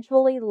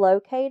eventually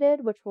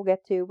located, which we'll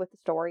get to with the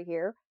story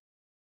here,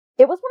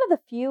 it was one of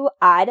the few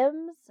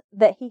items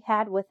that he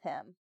had with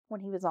him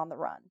when he was on the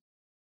run.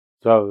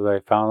 So they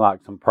found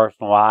like some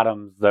personal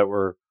items that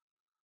were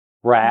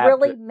wrapped.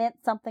 Really meant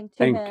something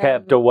to him. And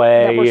kept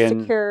away. That were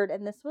secured.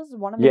 And this was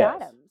one of the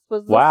items.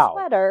 Was the wow.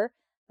 sweater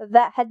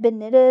that had been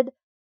knitted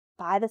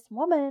by this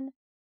woman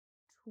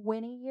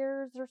 20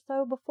 years or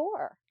so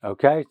before.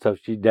 Okay, so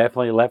she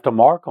definitely left a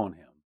mark on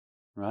him,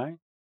 right?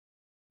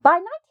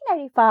 By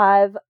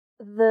 1985,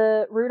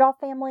 the Rudolph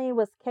family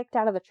was kicked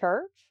out of the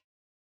church,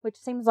 which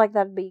seems like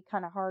that'd be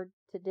kind of hard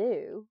to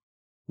do.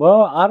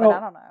 Well, I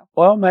don't know.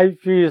 Well, maybe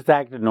if you just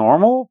acted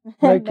normal,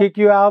 they kick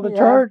you out of the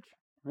church.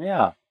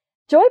 Yeah.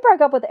 Joy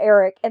broke up with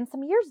Eric, and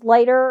some years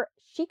later,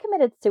 she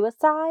committed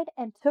suicide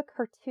and took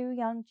her 2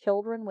 young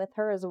children with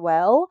her as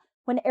well.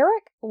 When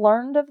Eric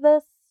learned of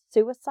this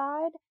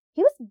suicide,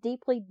 he was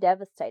deeply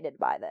devastated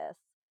by this.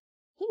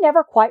 He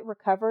never quite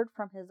recovered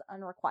from his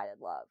unrequited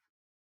love.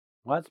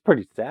 Well, that's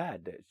pretty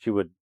sad that she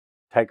would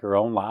take her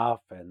own life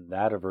and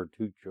that of her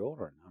 2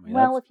 children. I mean,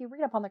 well, if you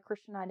read up on the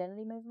Christian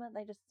Identity movement,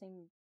 they just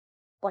seem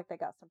like they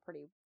got some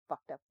pretty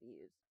fucked up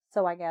views.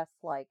 So I guess,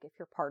 if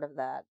you're part of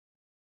that,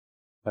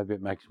 maybe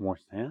it makes more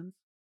sense.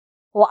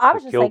 Well, I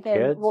was just thinking,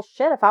 kids? Well,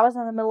 shit, if I was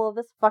in the middle of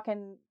this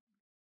fucking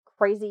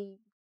crazy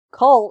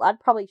cult, I'd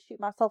probably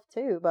shoot myself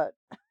too, but...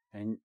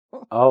 And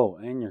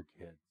your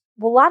kids.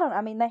 Well,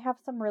 they have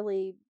some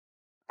really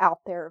out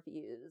there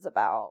views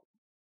about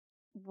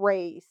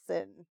race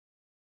and,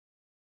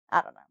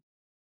 I don't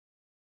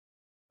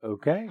know.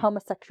 Okay.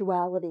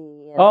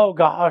 Homosexuality. And, oh,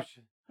 gosh.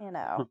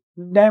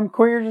 Damn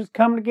queers is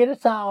coming to get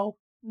us all.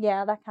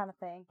 Yeah, that kind of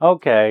thing.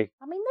 Okay.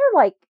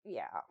 They're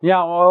yeah.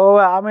 Yeah,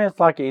 well, it's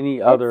like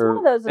any other...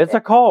 One of those, it's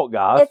a cult,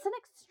 guys. It's an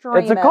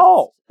extremist.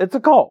 It's a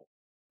cult.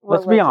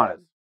 Let's be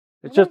honest.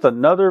 It's just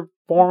another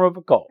form of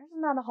a cult.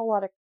 There's not a whole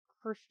lot of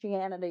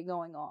Christianity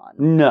going on.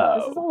 No.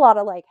 This is a lot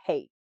of,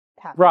 hate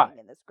happening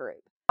in this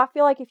group. I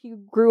feel like if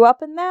you grew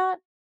up in that,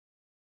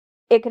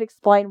 it could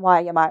explain why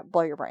you might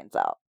blow your brains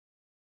out.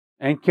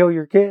 And kill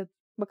your kids.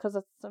 Because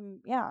it's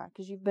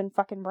because you've been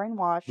fucking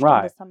brainwashed.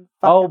 Right. Into some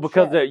fucked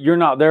up shit. You're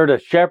not there to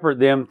shepherd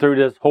them through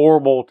this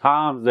horrible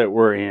times that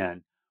we're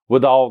in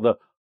with all the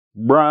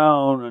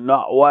brown and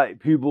not white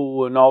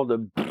people and all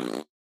the...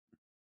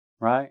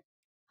 Right?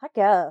 I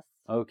guess.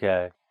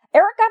 Okay.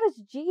 Eric got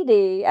his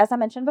GED, as I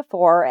mentioned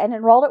before, and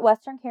enrolled at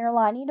Western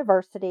Carolina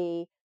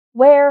University,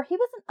 where he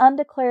was an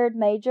undeclared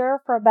major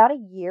for about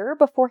a year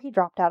before he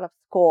dropped out of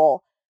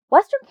school.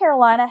 Western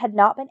Carolina had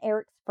not been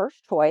Eric's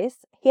first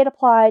choice. He had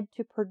applied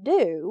to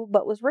Purdue,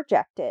 but was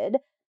rejected.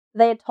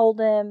 They had told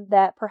him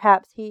that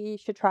perhaps he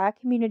should try a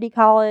community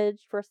college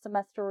for a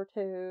semester or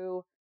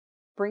two,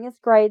 bring his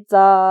grades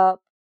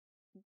up,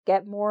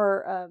 get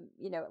more,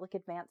 like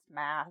advanced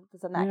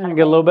maths and that kind of Get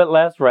thing. a little bit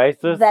less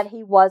racist. That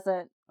he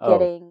wasn't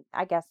getting,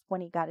 I guess,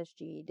 when he got his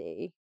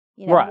GED.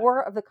 Right.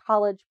 More of the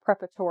college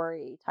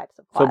preparatory types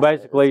of classes. So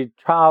basically,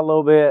 try a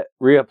little bit,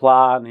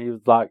 reapply, and he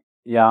was like,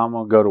 yeah, I'm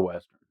going to go to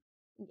Western.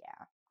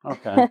 Yeah.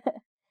 Okay.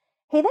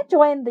 He then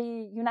joined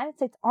the United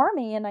States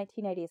Army in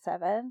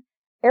 1987.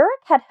 Eric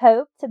had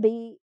hoped to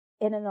be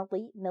in an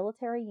elite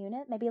military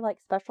unit, maybe like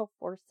Special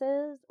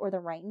Forces or the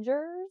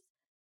Rangers,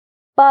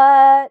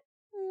 but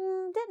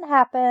didn't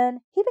happen.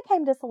 He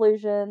became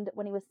disillusioned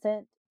when he was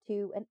sent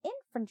to an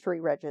infantry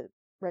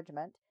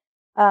regiment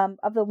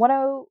of the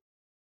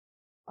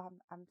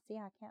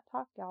I can't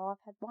talk, y'all. I've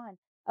had wine.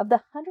 Of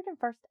the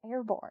 101st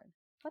Airborne.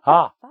 What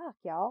the fuck,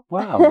 y'all?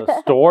 Wow,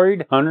 the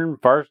storied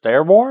 101st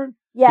Airborne?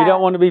 Yeah. You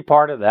don't want to be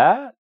part of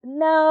that?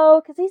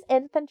 No, because he's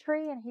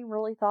infantry, and he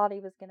really thought he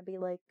was going to be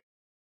like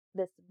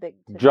this big...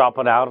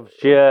 Dropping out of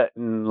shit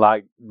and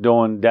like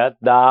doing death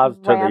dives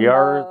to the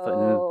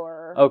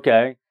earth.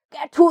 Okay.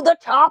 Get to the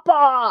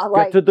chopper!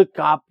 Get to the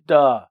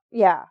copter.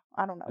 Yeah,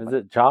 I don't know. Is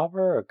it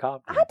chopper or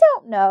copter? I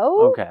don't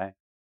know. Okay.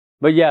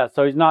 But yeah,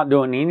 so he's not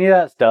doing any of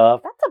that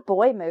stuff. That's a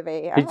boy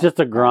movie. He's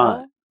just a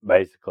grunt,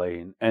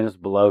 basically, and it's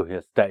below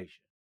his station.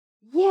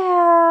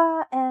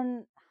 Yeah,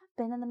 and I've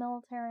been in the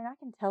military, and I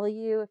can tell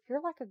you, if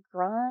you're like a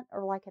grunt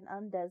or like an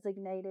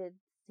undesignated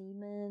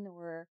seaman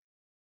or...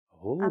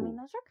 Ooh. I mean,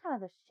 those are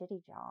kind of the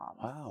shitty jobs.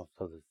 Wow,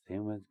 so the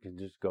seamen can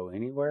just go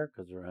anywhere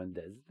because they're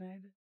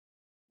undesignated?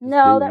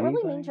 No, that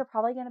really means you're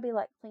probably going to be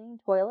like cleaning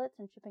toilets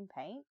and shipping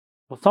paint.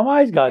 Well,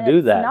 somebody's got to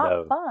do that,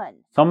 though. It's not fun.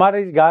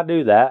 Somebody's got to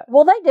do that.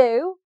 Well, they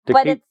do,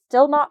 but it's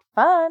still not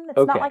fun.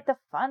 It's not like the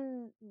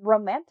fun,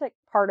 romantic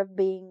part of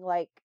being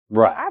like,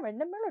 right. I'm in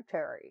the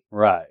military.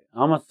 Right.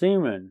 I'm a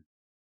seaman.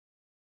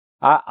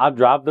 I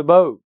drive the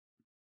boat.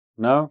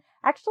 No?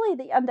 Actually,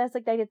 the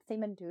undesignated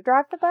seamen do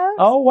drive the boat.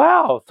 Oh,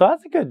 wow. So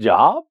that's a good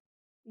job.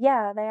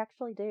 Yeah, they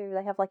actually do.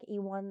 They have like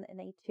E1 and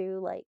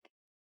E2, like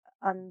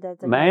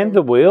undesignated. Man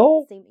the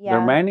wheel? Yeah.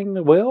 They're manning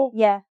the wheel?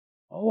 Yeah.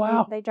 Oh,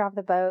 wow. They drive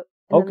the boat.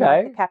 And then,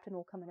 like, the captain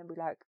will come in and be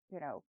like, 2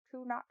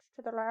 knots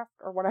to the left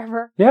or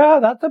whatever. Yeah,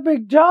 that's a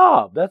big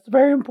job. That's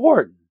very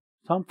important.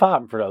 So I'm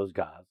fighting for those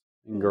guys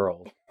and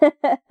girls.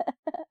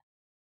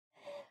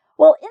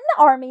 Well, in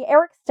the Army,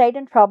 Eric stayed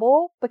in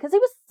trouble because he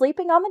was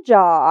sleeping on the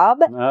job,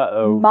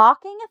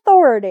 mocking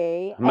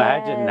authority,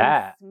 Imagine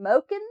that.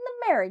 Smoking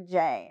the Mary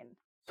Jane.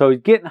 So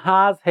he's getting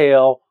high as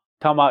hell,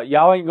 talking about,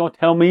 y'all ain't going to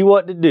tell me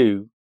what to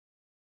do.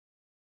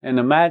 And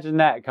imagine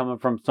that coming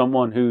from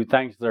someone who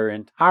thinks their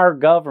entire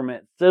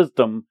government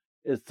system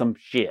is some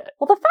shit.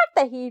 Well, the fact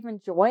that he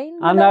even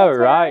joined the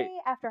military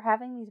after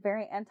having these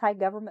very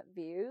anti-government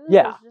views is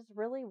just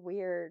really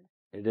weird.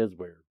 It is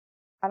weird.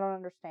 I don't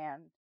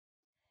understand.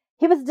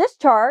 He was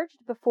discharged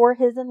before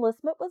his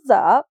enlistment was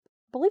up.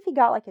 I believe he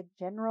got like a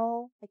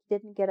general. Like, he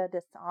didn't get a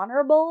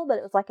dishonorable, but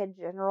it was like a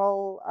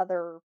general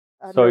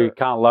so he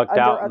kind of lucked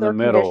out in the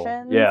middle.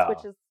 Yeah.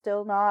 Which is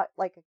still not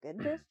like a good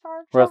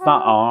discharge. Well, it's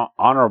not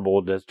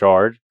honorable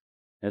discharge.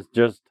 It's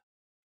just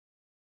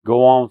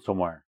go on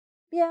somewhere.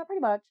 Yeah, pretty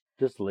much.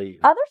 Just leave.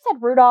 Others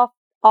said Rudolph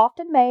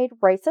often made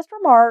racist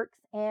remarks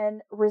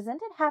and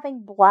resented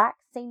having black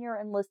senior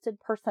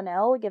enlisted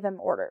personnel give him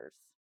orders.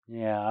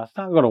 Yeah, it's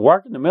not going to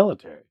work in the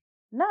military.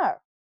 No.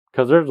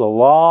 Because there's a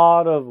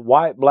lot of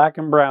white, black,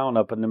 and brown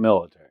up in the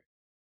military.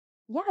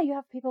 Yeah, you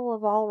have people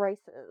of all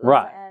races.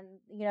 Right. And,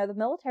 the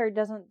military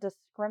doesn't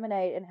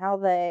discriminate in how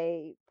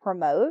they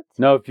promote.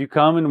 No, if you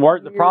come and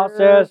work the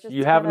process,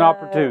 you have an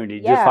opportunity,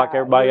 just like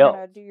everybody else.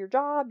 You're going to do your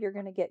job, you're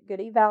going to get good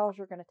evals,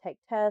 you're going to take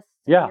tests,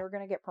 and you're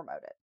going to get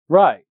promoted.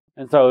 Right.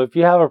 And so if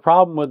you have a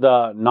problem with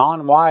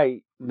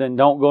non-white, then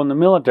don't go in the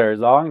military,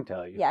 is all I can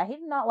tell you. Yeah, he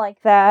did not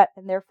like that,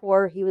 and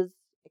therefore he was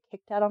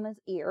kicked out on his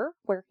ear,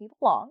 where he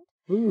belonged.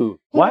 Ooh,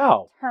 he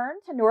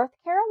returned to North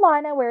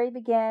Carolina, where he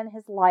began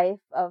his life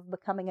of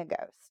becoming a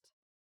ghost.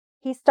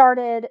 He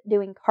started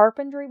doing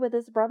carpentry with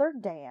his brother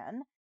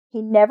Dan.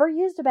 He never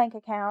used a bank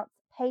account,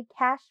 paid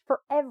cash for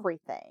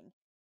everything.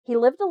 He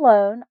lived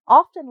alone,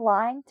 often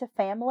lying to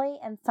family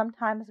and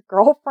sometimes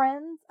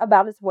girlfriends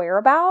about his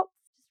whereabouts.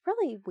 It's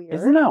really weird.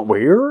 Isn't that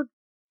weird?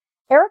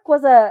 Eric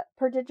was a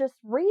prodigious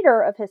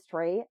reader of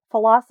history,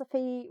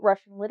 philosophy,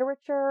 Russian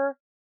literature.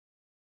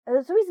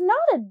 So he's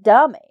not a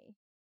dummy.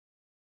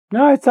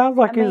 No, it sounds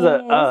like he's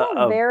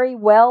a very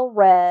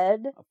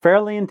well-read,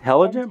 fairly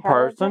intelligent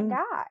person,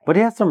 guy. But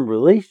he has some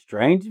really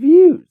strange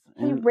views.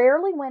 He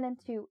rarely went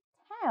into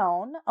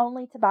town,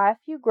 only to buy a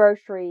few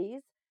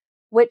groceries,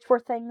 which were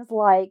things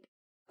like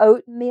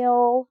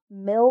oatmeal,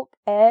 milk,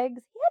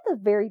 eggs. He had a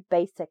very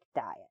basic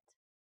diet.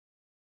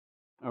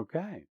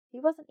 Okay. He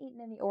wasn't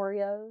eating any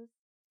Oreos,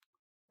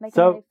 making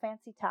any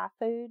fancy Thai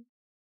food.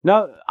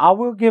 No, I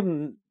will give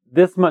him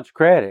this much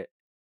credit.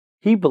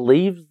 He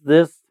believes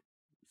this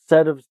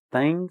set of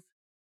things.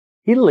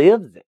 He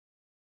lives it.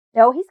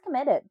 No, he's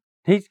committed.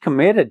 He's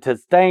committed to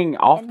staying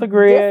off and the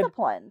grid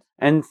disciplined.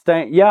 and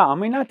staying. Yeah, I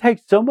mean, that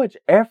takes so much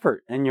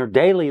effort in your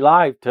daily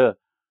life to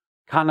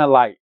kind of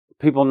like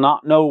people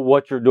not know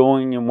what you're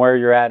doing and where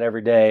you're at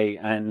every day,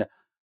 and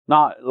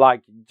not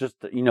like just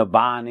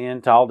buying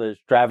into all the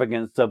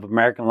extravagance of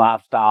American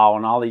lifestyle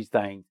and all these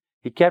things.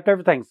 He kept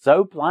everything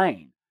so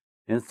plain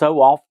and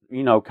so off,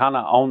 kind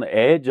of on the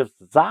edge of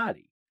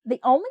society.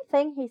 The only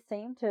thing he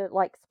seemed to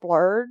like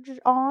splurge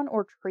on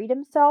or treat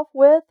himself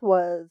with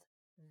was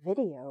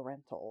video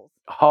rentals.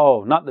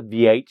 Oh, not the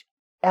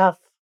VHS.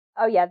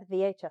 Oh yeah, the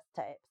VHS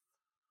tapes.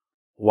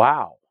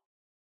 Wow.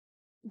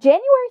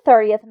 January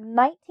 30th,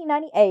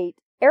 1998,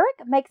 Eric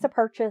makes a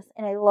purchase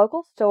in a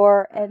local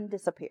store and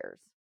disappears.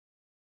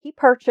 He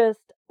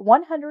purchased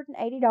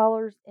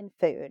 $180 in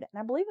food, and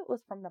I believe it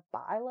was from the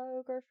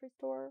Bilo grocery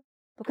store.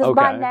 Because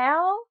by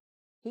now,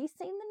 he's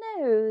seen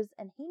the news,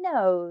 and he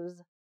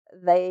knows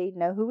they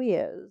know who he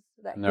is.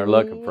 That and they're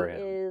looking for him.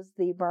 He is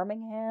the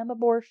Birmingham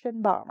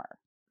abortion bomber.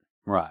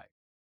 Right.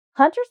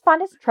 Hunters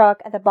find his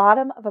truck at the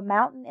bottom of a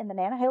mountain in the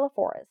Nantahala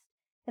forest.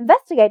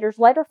 Investigators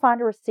later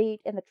find a receipt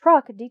in the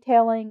truck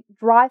detailing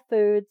dry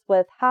foods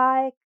with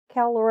high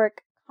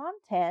caloric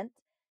content,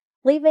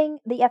 leaving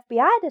the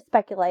FBI to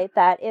speculate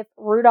that if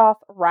Rudolph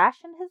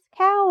rationed his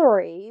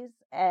calories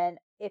and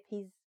if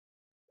he's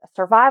a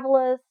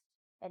survivalist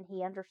and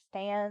he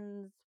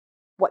understands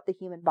what the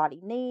human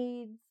body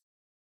needs,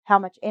 how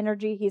much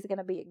energy he's going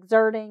to be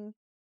exerting,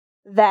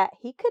 that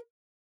he could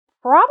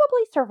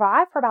probably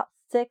survive for about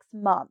 6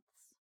 months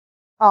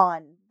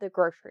on the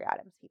grocery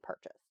items he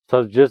purchased.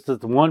 So just as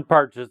one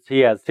purchase, he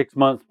has 6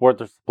 months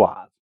worth of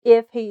supplies.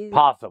 If he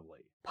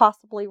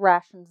possibly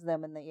rations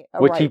them in the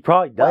which right he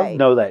probably does way.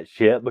 know that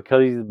shit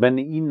because he's been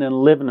eating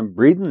and living and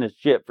breathing this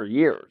shit for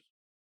years.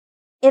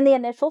 In the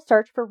initial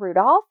search for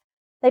Rudolph,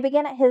 they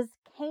began at his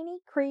Caney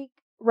Creek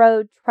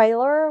Road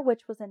trailer,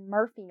 which was in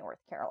Murphy, North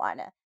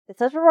Carolina.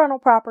 This is a rental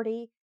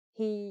property.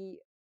 He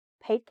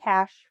paid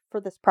cash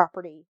for this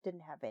property.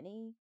 Didn't have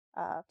any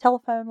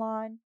telephone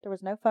line. There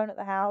was no phone at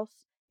the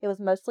house. It was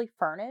mostly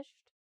furnished.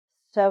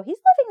 So he's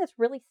living this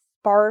really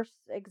sparse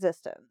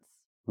existence.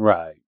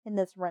 Right. In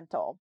this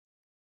rental.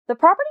 The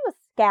property was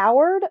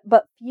scoured,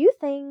 but few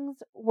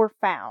things were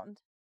found.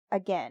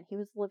 Again, he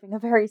was living a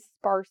very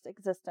sparse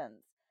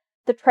existence.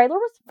 The trailer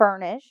was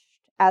furnished,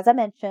 as I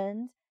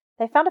mentioned.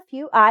 They found a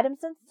few items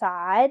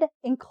inside,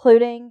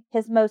 including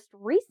his most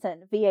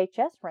recent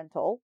VHS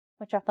rental,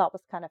 which I thought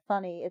was kind of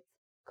funny. It's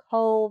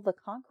Cole the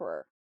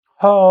Conqueror.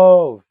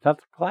 Oh,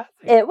 that's a classic.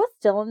 It was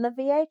still in the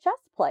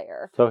VHS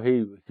player. So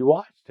he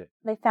watched it.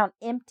 They found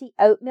empty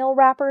oatmeal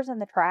wrappers in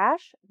the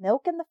trash,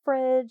 milk in the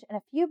fridge, and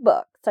a few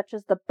books, such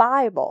as the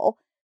Bible,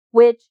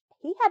 which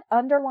he had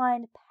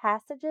underlined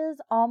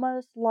passages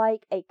almost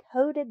like a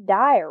coded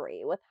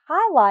diary with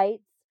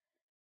highlights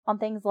on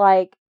things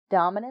like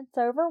dominance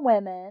over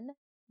women,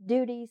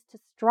 duties to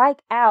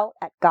strike out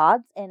at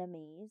God's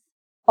enemies,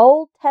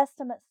 Old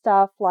Testament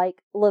stuff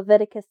like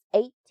Leviticus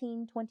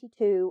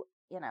 18:22,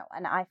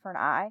 an eye for an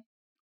eye.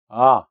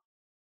 Ah.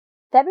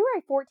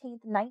 February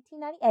 14th,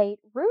 1998,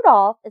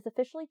 Rudolph is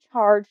officially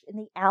charged in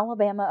the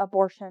Alabama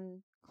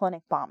abortion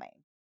clinic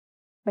bombing.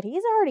 But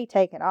he's already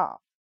taken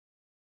off.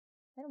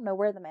 They don't know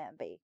where the man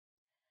be.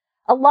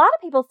 A lot of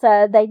people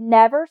said they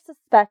never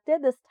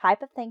suspected this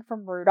type of thing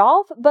from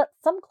Rudolph, but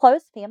some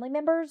close family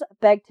members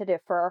begged to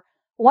differ.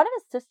 One of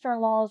his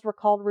sister-in-laws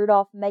recalled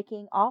Rudolph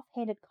making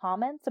offhanded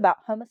comments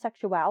about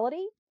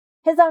homosexuality.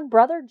 His own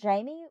brother,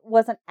 Jamie,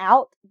 was an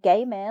out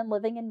gay man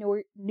living in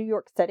New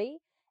York City.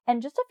 And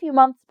just a few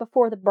months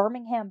before the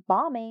Birmingham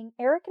bombing,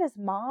 Eric and his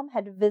mom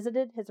had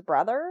visited his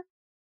brother.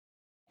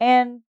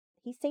 And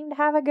he seemed to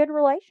have a good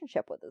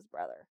relationship with his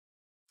brother.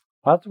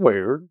 That's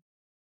weird.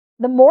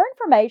 The more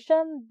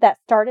information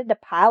that started to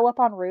pile up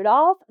on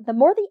Rudolph, the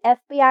more the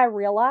FBI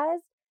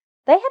realized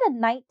they had a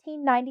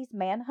 1990s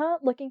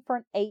manhunt looking for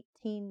an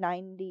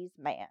 1890s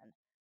man.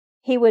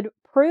 He would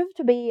prove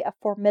to be a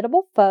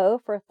formidable foe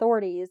for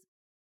authorities.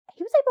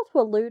 He was able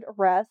to elude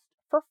arrest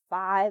for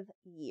 5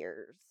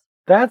 years.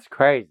 That's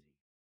crazy.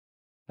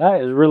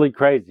 That is really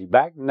crazy.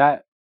 Back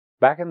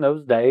in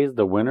those days,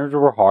 the winters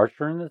were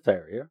harsher in this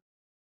area.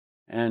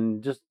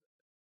 And just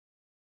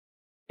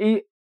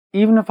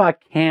even if I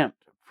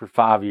camped for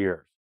 5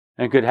 years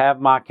and could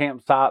have my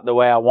campsite the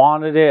way I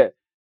wanted it,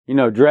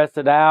 dress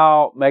it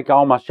out, make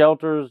all my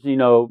shelters,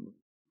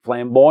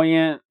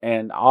 flamboyant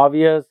and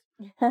obvious.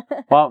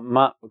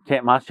 Well,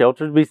 can't my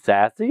shelters be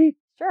sassy?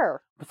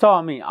 Sure. So,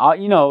 I mean,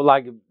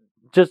 like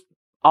just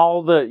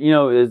all the,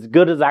 as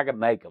good as I could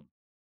make them.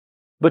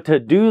 But to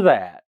do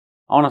that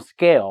on a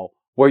scale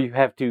where you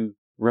have to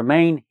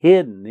remain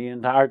hidden the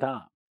entire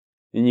time,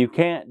 and you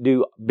can't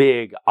do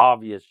big,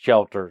 obvious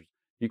shelters.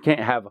 You can't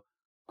have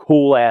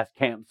cool-ass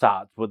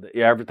campsites with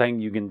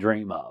everything you can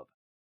dream of.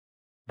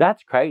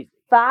 That's crazy.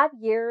 5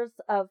 years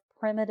of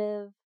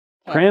primitive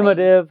camping.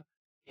 Primitive,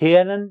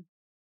 hidden,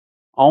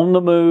 on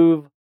the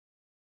move,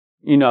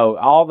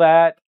 all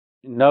that.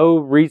 No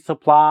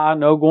resupply,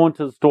 no going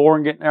to the store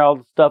and getting all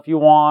the stuff you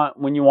want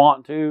when you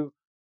want to.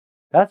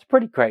 That's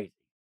pretty crazy.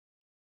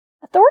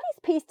 Authorities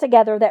pieced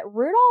together that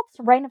Rudolph's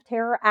reign of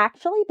terror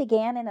actually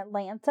began in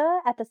Atlanta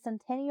at the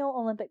Centennial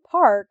Olympic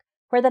Park,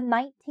 where the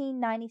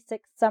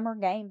 1996 Summer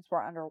Games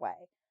were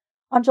underway.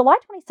 On July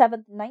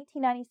 27,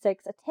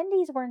 1996,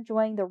 attendees were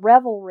enjoying the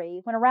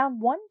revelry when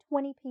around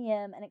 1:20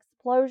 p.m. an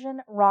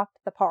explosion rocked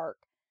the park.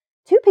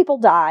 2 people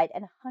died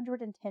and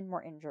 110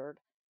 were injured.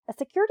 A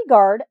security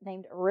guard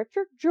named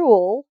Richard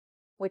Jewell,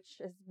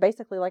 which is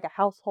basically like a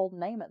household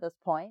name at this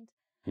point,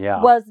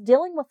 was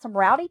dealing with some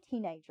rowdy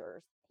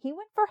teenagers. He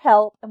went for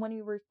help, and when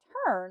he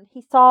returned,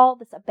 he saw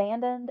this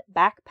abandoned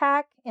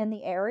backpack in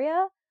the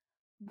area.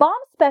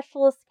 Bomb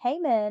specialists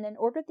came in and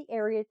ordered the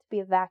area to be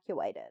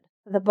evacuated.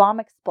 The bomb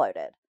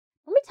exploded.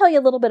 Let me tell you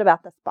a little bit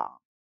about this bomb.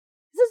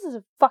 This is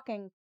a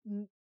fucking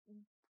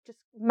just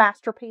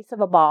masterpiece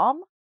of a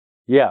bomb.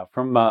 Yeah,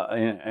 from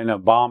in a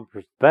bomb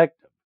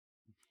perspective.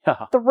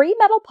 3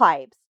 metal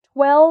pipes,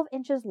 12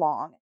 inches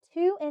long,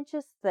 2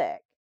 inches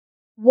thick,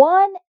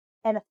 1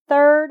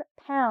 1/3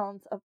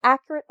 pounds of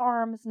Accurate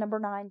Arms No.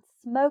 9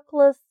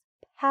 smokeless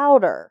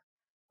powder,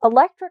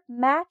 electric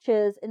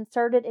matches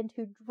inserted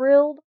into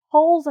drilled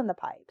holes in the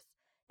pipes.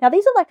 Now,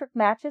 these electric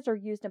matches are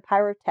used in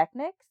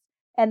pyrotechnics,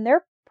 and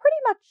they're pretty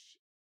much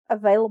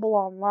available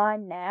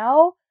online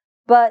now,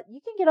 but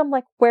you can get them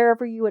like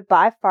wherever you would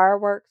buy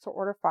fireworks or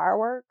order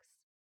fireworks.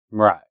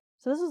 Right.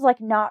 So this is like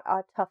not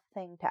a tough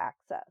thing to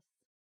access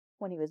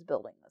when he was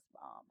building this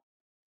bomb.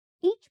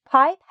 Each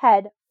pipe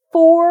had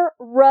 4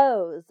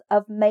 rows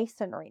of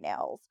masonry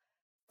nails,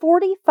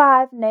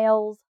 45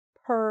 nails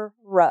per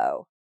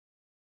row.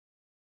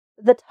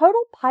 The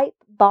total pipe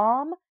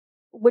bomb,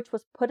 which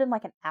was put in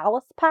like an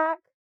Alice pack,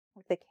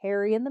 like they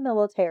carry in the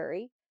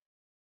military,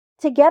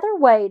 together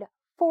weighed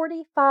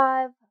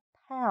 45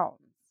 pounds.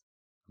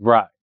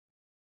 Right.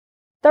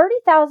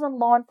 30,000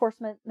 law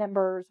enforcement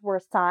members were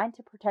assigned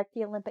to protect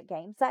the Olympic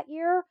Games that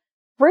year.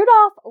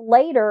 Rudolph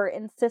later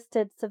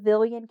insisted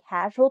civilian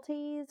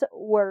casualties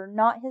were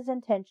not his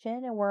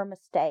intention and were a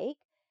mistake.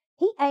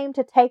 He aimed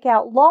to take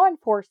out law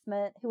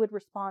enforcement who would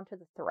respond to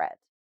the threat.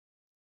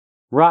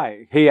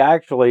 Right. He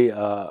actually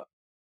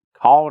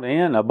called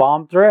in a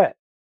bomb threat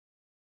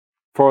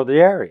for the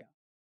area.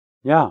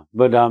 Yeah,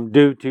 but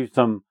due to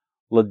some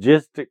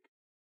logistic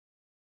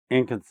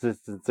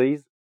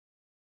inconsistencies,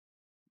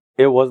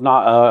 it was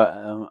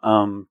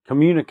not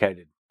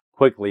communicated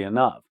quickly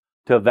enough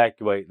to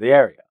evacuate the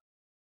area.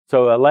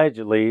 So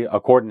allegedly,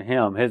 according to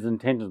him, his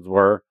intentions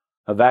were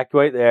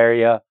evacuate the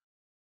area,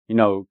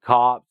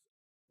 cops,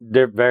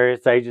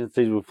 various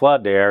agencies would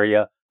flood the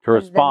area to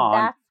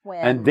respond,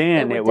 and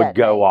then it would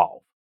go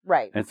off.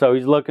 Right. And so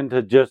he's looking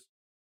to just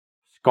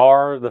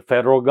scar the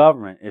federal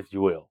government, if you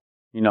will,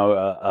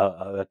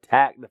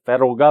 attack the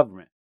federal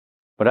government.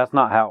 But that's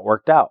not how it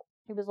worked out.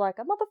 He was like,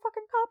 a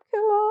motherfucking cop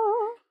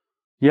killer.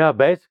 Yeah,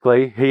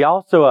 basically. He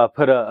also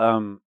put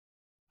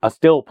a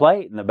steel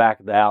plate in the back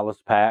of the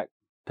Alice pack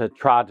to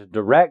try to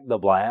direct the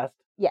blast,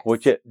 yes,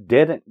 which it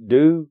didn't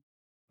do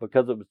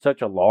because it was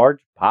such a large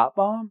pipe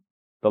bomb,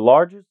 the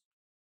largest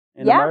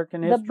in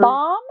American history. The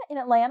bomb in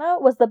Atlanta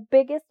was the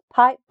biggest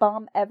pipe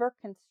bomb ever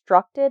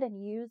constructed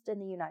and used in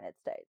the United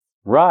States.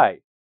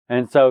 Right.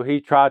 And so he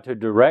tried to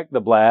direct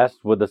the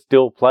blast with a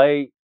steel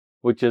plate,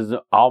 which is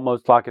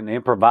almost like an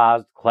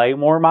improvised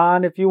claymore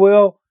mine, if you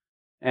will.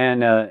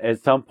 And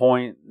at some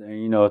point,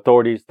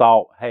 authorities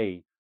thought,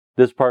 hey,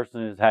 this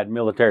person has had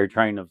military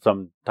training of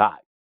some type.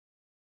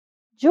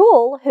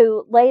 Jewell,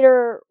 who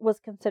later was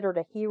considered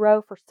a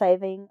hero for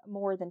saving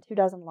more than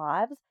 24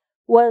 lives,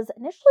 was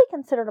initially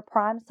considered a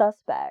prime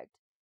suspect.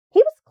 He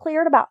was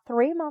cleared about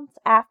 3 months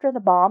after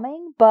the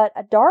bombing, but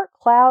a dark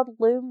cloud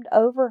loomed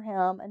over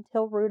him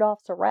until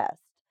Rudolph's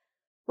arrest.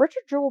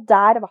 Richard Jewell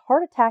died of a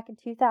heart attack in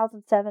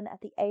 2007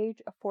 at the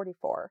age of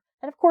 44.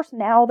 And of course,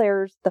 now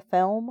there's the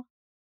film.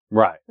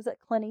 Right. Was it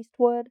Clint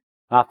Eastwood?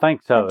 I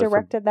think so. That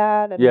directed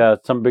that. Yeah,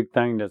 it's some big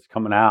thing that's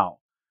coming out.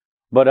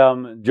 But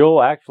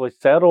Jewell actually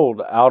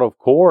settled out of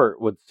court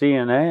with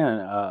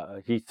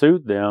CNN. He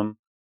sued them,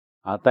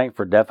 I think,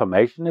 for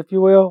defamation, if you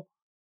will,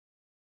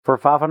 for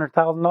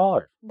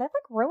 $500,000. That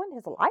ruined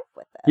his life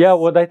with this. Yeah,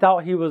 well, they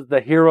thought he was the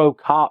hero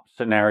cop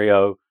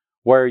scenario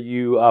where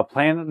you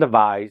plant a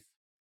device,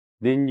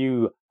 then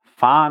you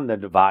find the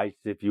device,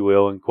 if you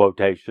will, in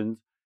quotations,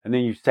 and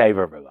then you save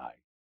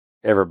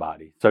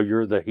everybody. So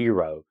you're the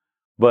hero,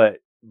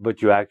 but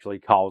you actually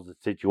caused the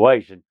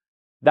situation.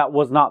 That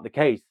was not the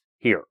case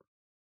here.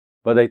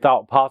 But they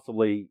thought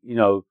possibly,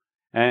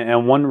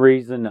 and one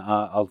reason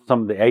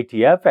some of the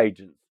ATF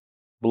agents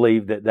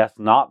believe that that's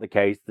not the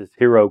case, this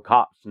hero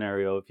cop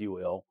scenario, if you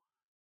will,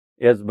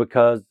 is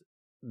because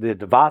the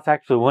device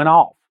actually went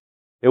off.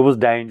 It was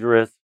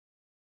dangerous.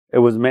 It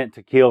was meant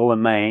to kill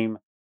and maim.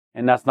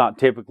 And that's not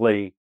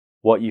typically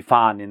what you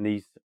find in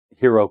these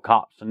hero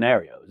cop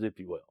scenarios, if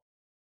you will,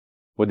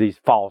 with these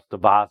false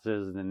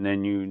devices. And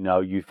then,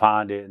 you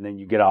find it and then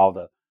you get all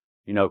the,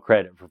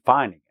 credit for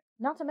finding it.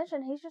 Not to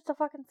mention, he's just a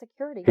fucking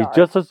security guard. He's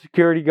just a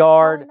security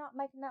guard. Probably not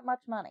making that much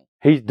money.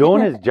 He's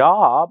doing his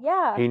job.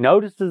 Yeah. He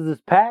notices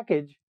this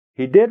package.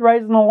 He did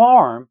raise an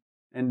alarm,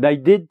 and they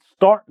did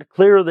start to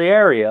clear the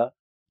area.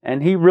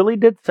 And he really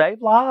did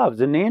save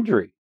lives in the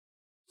injury.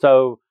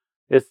 So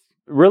it's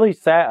really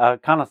sad, a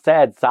kind of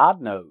sad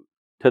side note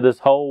to this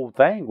whole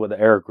thing with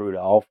Eric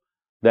Rudolph,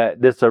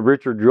 that this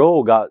Richard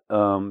Jewell got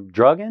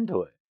drug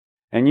into it.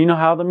 And you know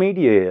how the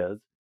media is,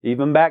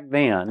 even back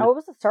then. Oh, it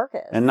was a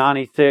circus. In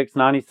 96,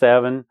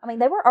 97. I mean,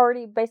 they were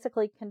already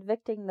basically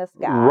convicting this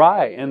guy.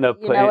 Right. In the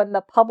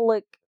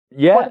public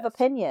court of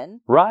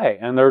opinion. Right.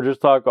 And they're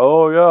just like,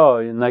 oh,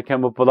 yeah. And they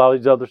came up with all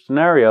these other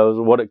scenarios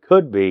of what it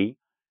could be.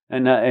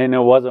 And it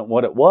wasn't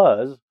what it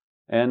was.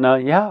 And,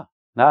 that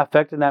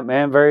affected that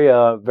man very,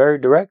 very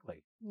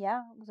directly.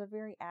 Yeah. It was a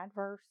very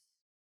adverse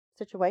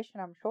situation,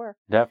 I'm sure.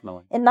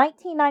 Definitely. In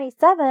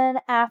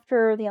 1997,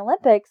 after the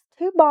Olympics,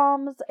 2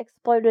 bombs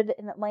exploded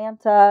in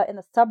Atlanta in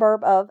the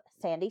suburb of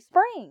Sandy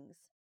Springs.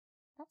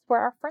 That's where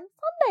our friend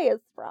Sunday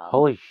is from.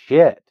 Holy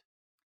shit.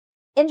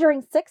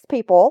 Injuring 6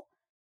 people.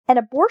 An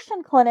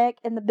abortion clinic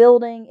in the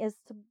building is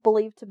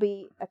believed to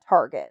be a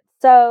target.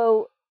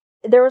 So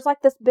there was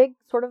like this big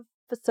sort of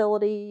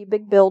facility,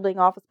 big building,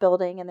 office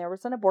building, and there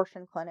was an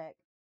abortion clinic.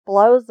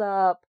 Blows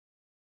up.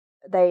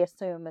 They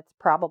assume it's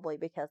probably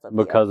because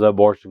the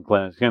abortion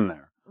clinic's in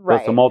there. Right.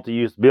 It's a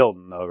multi-use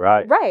building, though,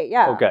 right? Right,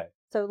 yeah. Okay.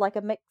 So like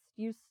a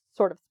mixed-use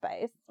sort of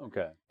space.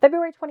 Okay.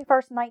 February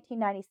 21st,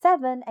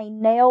 1997, a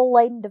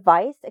nail-laden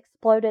device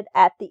exploded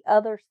at the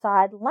Other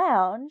Side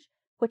Lounge,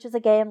 which is a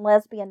gay and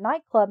lesbian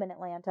nightclub in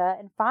Atlanta,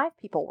 and 5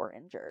 people were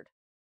injured.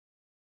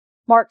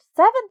 March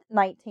 7th,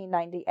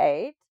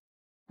 1998.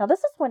 Now, this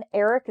is when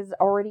Eric is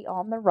already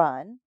on the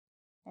run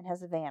and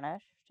has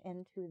vanished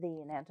into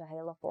the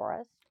Nantahala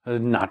forest.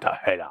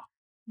 Nantahala.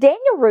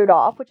 Daniel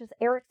Rudolph, which is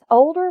Eric's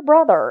older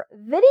brother,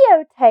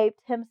 videotaped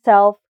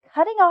himself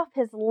cutting off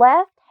his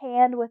left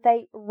hand with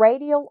a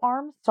radial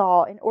arm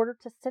saw in order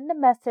to send a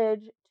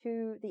message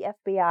to the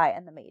FBI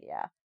and the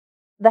media.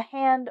 The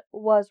hand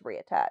was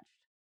reattached.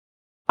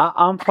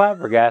 I'm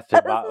flabbergasted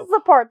about This is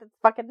the part that's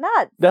fucking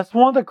nuts. That's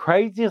one of the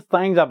craziest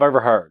things I've ever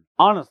heard,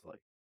 honestly.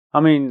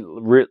 I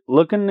mean,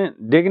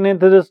 digging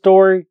into this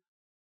story,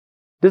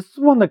 this is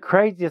one of the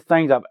craziest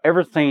things I've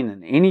ever seen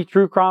in any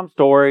true crime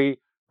story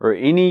or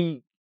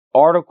any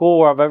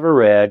article I've ever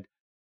read.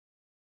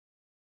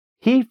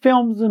 He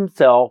films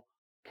himself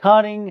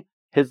cutting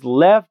his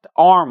left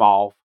arm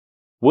off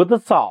with a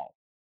saw.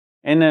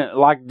 In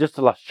just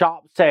a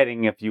shop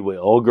setting, if you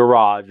will, a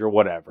garage or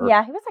whatever.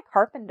 Yeah, he was a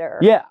carpenter.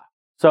 Yeah.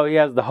 So he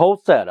has the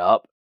whole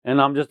setup, and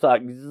I'm just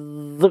like,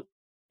 zzz,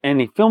 and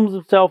he films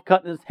himself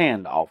cutting his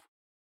hand off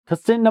to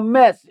send a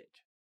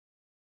message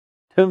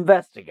to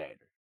investigators.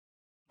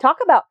 Talk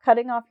about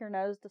cutting off your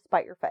nose to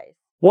spite your face.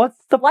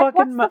 What's the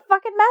fucking message?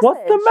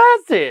 What's the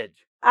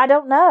message? I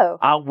don't know.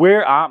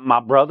 My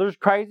brother's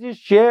crazy as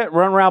shit,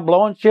 running around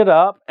blowing shit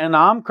up, and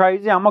I'm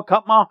crazy. I'm gonna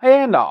cut my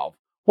hand off.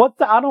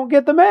 I don't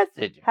get the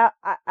message.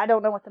 I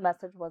don't know what the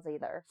message was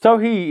either. So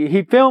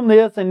he filmed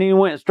this and he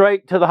went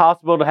straight to the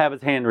hospital to have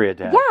his hand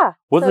reattached. Yeah.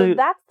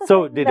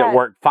 Did it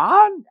work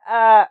fine?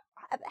 Hell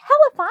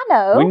if I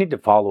know. We need to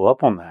follow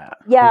up on that.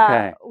 Yeah.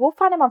 Okay. We'll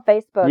find him on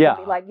Facebook and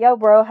be like, yo,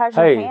 bro, how's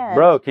your hand? Hey,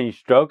 bro, can you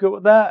stroke it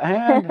with that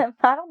hand?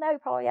 I don't know. He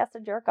probably has to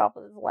jerk off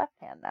with his left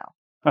hand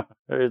now.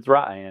 His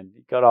right hand.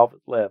 He cut off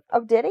his left.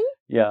 Oh, did he?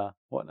 Yeah.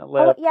 Wasn't it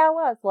left? Oh, yeah, it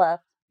was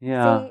left.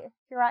 Yeah. See,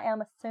 here I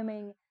am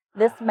assuming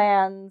this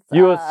man's...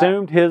 You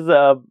assumed his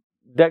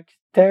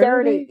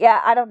dexterity?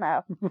 Yeah, I don't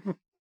know.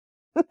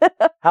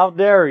 How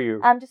dare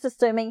you? I'm just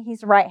assuming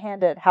he's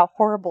right-handed. How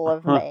horrible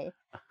of me.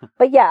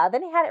 But yeah,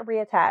 then he had it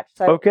reattached.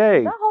 So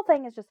okay. That whole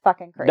thing is just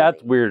fucking crazy.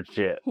 That's weird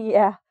shit.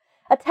 Yeah.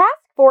 A task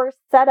force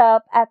set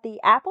up at the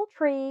Apple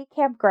Tree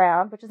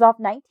Campground, which is off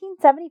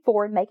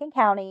 1974 in Macon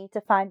County,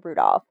 to find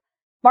Rudolph.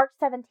 March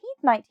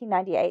 17th,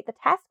 1998, the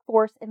task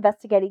force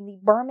investigating the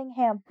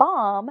Birmingham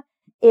bomb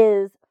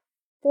is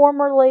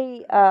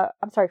formally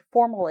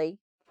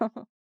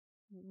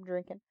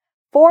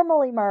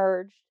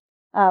merged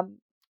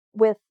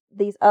with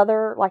these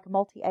other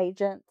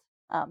multi-agent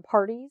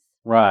parties,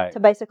 right? To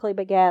basically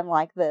begin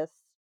this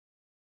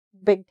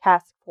big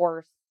task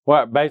force.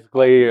 Well,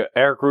 basically,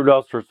 Eric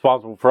Rudolph's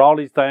responsible for all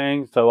these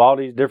things, so all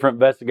these different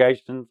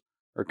investigations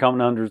are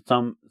coming under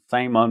some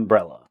same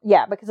umbrella.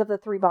 Yeah, because of the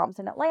 3 bombs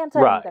in Atlanta,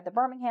 right. You've got the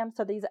Birmingham,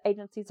 so these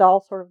agencies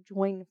all sort of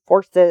join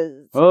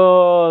forces.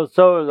 Oh,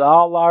 so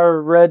all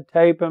our red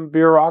tape and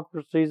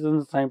bureaucracies in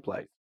the same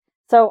place.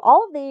 So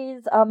all of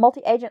these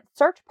multi-agent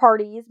search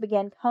parties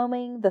began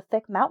combing the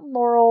thick mountain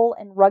laurel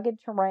and rugged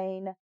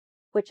terrain,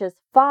 which is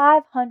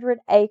 500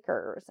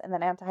 acres in the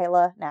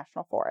Nantahala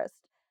National Forest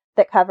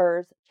that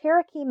covers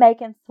Cherokee,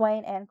 Macon,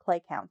 Swain, and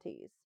Clay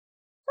counties.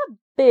 It's a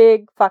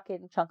big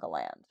fucking chunk of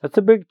land. That's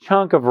a big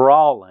chunk of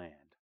raw land.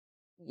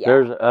 Yeah.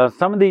 There's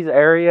some of these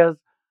areas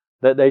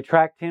that they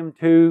tracked him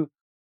to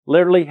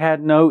literally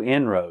had no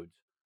inroads,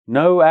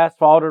 no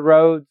asphalted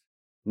roads,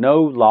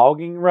 no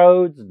logging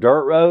roads,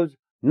 dirt roads,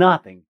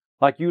 nothing.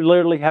 Like you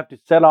literally have to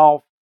set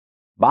off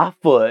by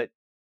foot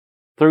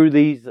through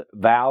these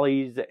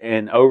valleys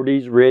and over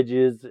these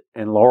ridges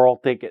and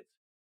laurel thickets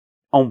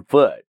on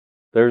foot.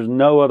 There's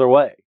no other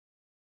way.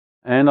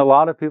 And a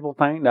lot of people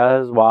think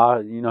that is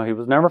why, he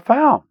was never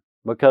found.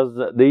 Because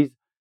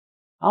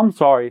I'm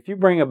sorry, if you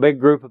bring a big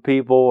group of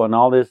people and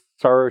all this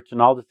search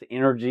and all this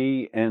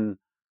energy and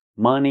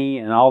money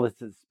and all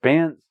this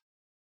expense,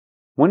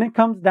 when it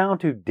comes down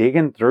to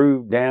digging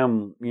through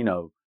damn,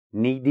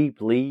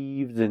 knee-deep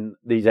leaves and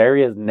these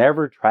areas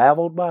never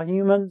traveled by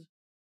humans,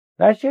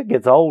 that shit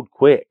gets old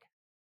quick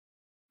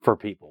for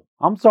people.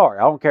 I'm sorry,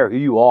 I don't care who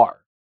you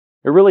are.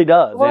 It really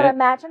does. Well,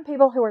 imagine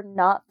people who are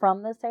not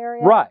from this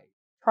area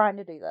trying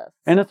to do this.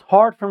 And it's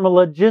hard from a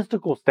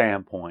logistical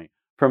standpoint,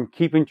 from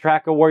keeping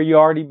track of where you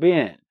already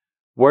been,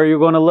 where you're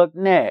going to look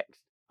next.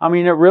 I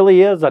mean, it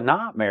really is a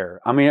nightmare.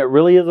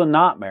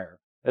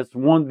 It's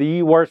one of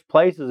the worst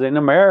places in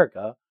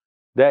America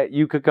that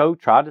you could go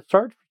try to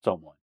search for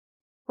someone.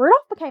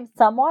 Rudolph became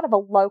somewhat of a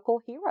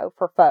local hero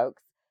for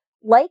folks.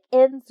 Lake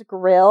Inn's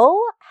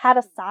Grill had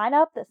a sign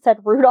up that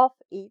said Rudolph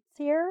eats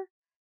here.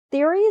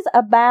 Theories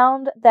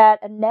abound that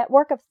a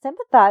network of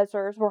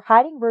sympathizers were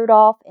hiding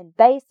Rudolph in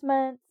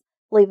basements,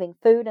 leaving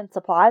food and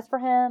supplies for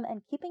him,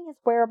 and keeping his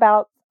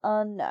whereabouts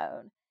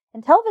unknown.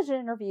 In television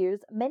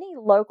interviews, many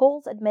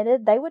locals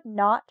admitted they would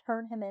not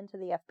turn him into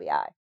the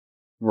FBI.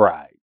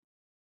 Right.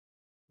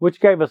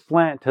 Which gave a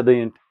slant to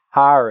the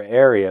entire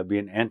area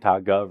being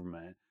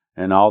anti-government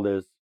and all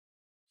this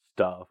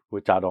stuff,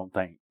 which I don't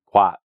think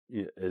quite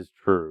is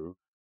true.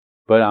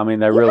 But I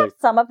mean, You have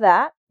some of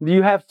that.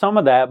 You have some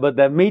of that, but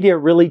the media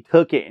really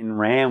took it and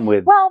ran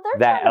with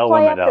that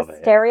element of it.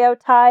 The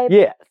stereotype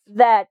yes.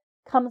 that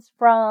comes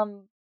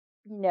from,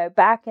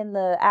 back in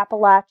the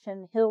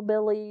Appalachian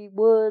hillbilly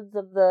woods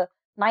of the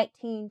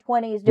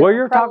 1920s. Well,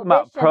 you're talking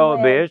about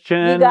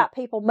prohibition. You got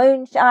people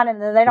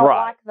moonshining and they don't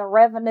like the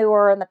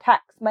revenuer and the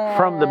taxman.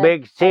 From the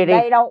big city.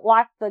 They don't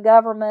like the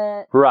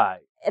government.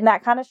 Right. And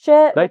that kind of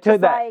shit. They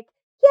took that. Like,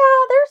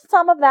 yeah, there's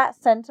some of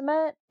that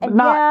sentiment. And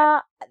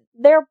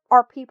there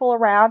are people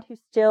around who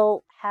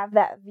still have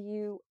that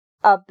view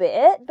a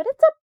bit, but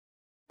it's a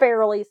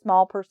fairly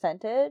small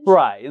percentage.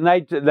 Right. And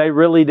they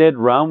really did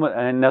run with,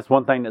 and that's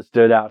one thing that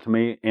stood out to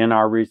me in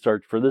our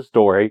research for this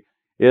story,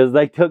 is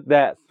they took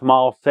that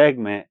small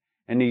segment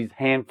and these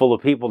handful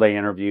of people they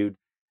interviewed,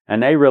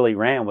 and they really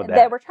ran with that.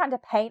 They were trying to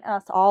paint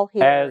us all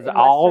here as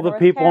all the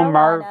people in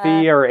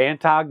Murphy are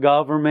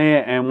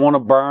anti-government and want to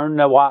burn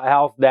the White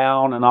House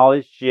down and all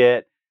this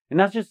shit. And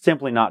that's just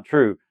simply not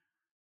true.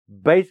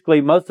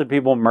 Basically, most of the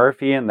people in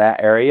Murphy in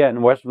that area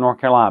in Western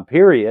North Carolina,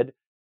 period,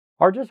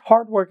 are just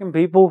hardworking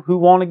people who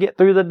want to get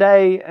through the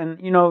day and,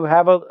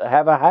 have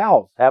a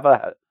house, have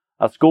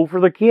a school for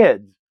their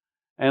kids.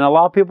 And a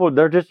lot of people,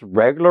 they're just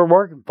regular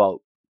working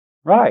folk.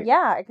 Right.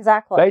 Yeah,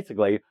 exactly.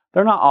 Basically,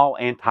 they're not all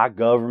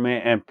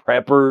anti-government and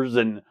preppers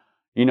and,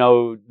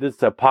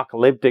 this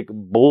apocalyptic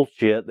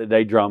bullshit that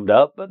they drummed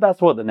up. But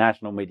that's what the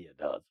national media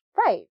does.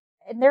 Right.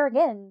 And there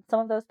again, some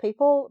of those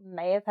people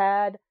may have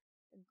had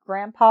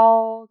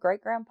grandpa,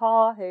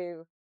 great-grandpa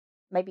who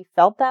maybe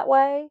felt that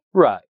way.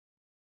 Right.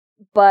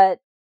 But,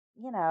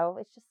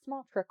 it's just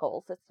small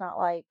trickles. It's not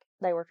like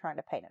they were trying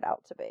to paint it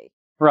out to be.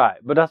 Right.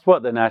 But that's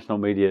what the national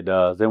media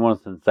does. They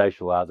want to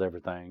sensationalize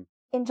everything.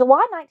 In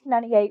July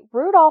 1998,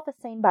 Rudolph is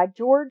seen by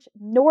George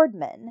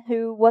Nordman,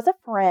 who was a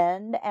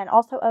friend and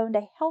also owned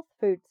a health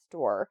food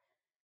store.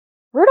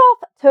 Rudolph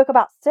took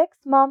about 6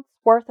 months'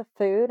 worth of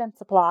food and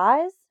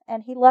supplies,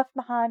 and he left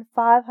behind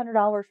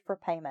 $500 for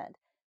payment.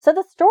 So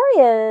the story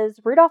is,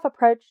 Rudolph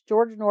approached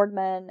George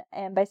Nordman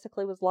and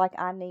basically was like,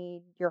 I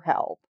need your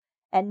help.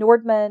 And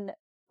Nordman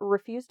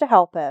refused to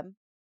help him.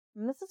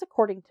 And this is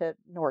according to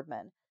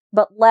Nordman,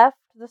 but left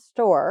the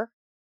store.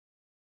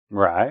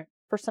 Right.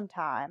 For some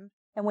time.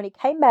 And when he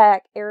came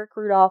back, Eric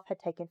Rudolph had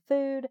taken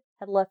food,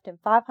 had left him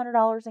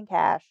 $500 in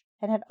cash,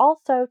 and had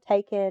also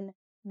taken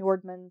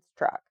Nordman's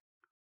truck.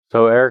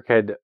 So Eric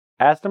had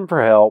asked him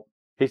for help.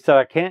 He said,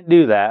 I can't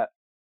do that.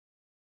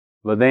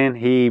 But then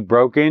he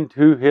broke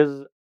into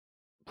his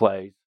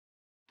place,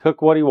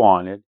 took what he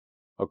wanted,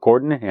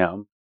 according to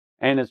him,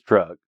 and his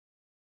truck,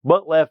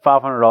 but left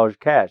 $500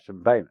 cash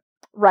in payment.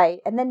 Right.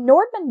 And then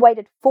Nordman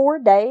waited 4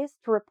 days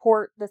to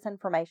report this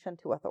information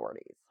to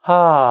authorities.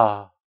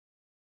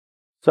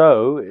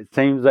 So it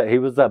seems that he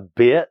was a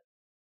bit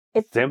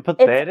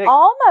sympathetic. It's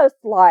almost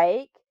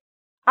like,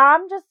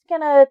 I'm just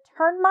going to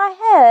turn my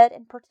head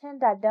and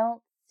pretend I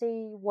don't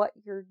see what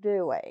you're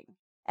doing.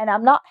 And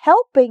I'm not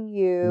helping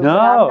you. No.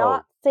 I'm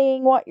not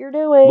seeing what you're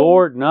doing.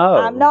 Lord, no.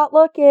 I'm not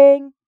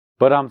looking.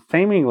 But I'm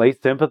seemingly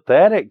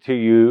sympathetic to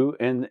you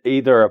in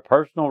either a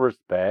personal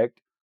respect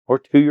or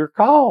to your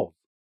cause.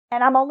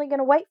 And I'm only going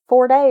to wait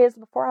 4 days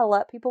before I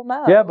let people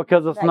know. Yeah,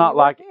 because it's not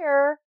like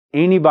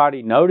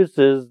anybody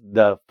notices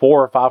the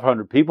 400 or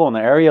 500 people in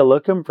the area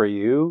looking for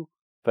you,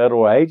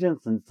 federal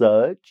agents and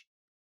such.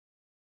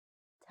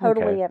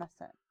 Totally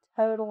innocent.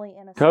 Totally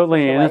innocent.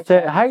 Totally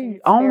innocent. Hey,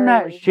 own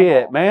that reasonable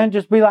shit, man.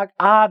 Just be like,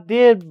 I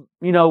did,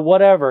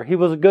 whatever. He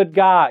was a good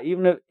guy. He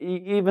was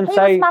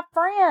my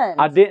friend.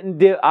 I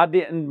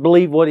didn't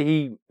believe what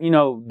he,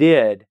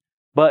 did,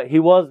 but he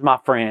was my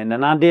friend,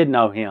 and I did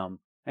know him.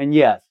 And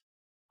yes,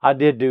 I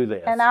did do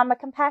this. And I'm a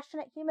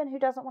compassionate human who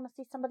doesn't want to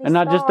see somebody starve.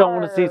 And I just don't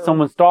want to see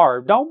someone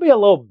starve. Don't be a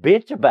little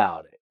bitch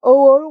about it.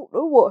 Oh, I don't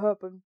know what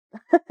happened.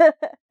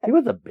 He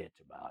was a bitch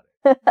about it.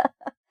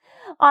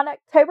 On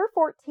October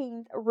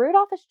 14th,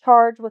 Rudolph is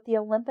charged with the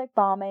Olympic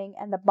bombing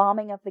and the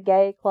bombing of the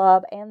gay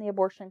club and the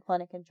abortion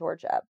clinic in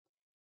Georgia.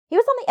 He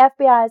was on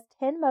the FBI's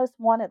 10 most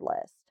wanted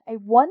list. A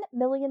 $1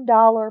 million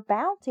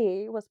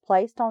bounty was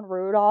placed on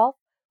Rudolph,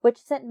 which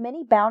sent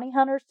many bounty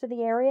hunters to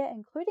the area,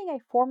 including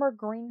a former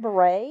Green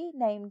Beret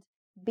named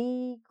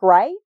B.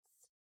 Greitz,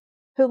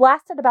 who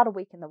lasted about a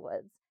week in the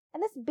woods.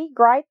 And this B.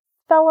 Greitz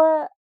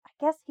fella, I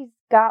guess he's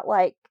got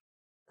like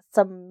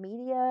some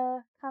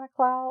media kind of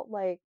clout,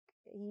 like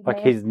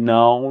he's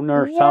known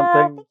or something.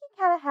 Yeah, I think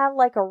he kind of had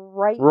like a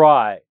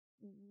right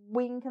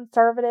wing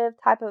conservative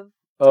type of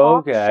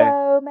talk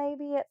show,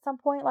 maybe at some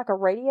point, like a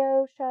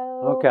radio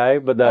show. Okay,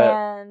 but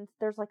and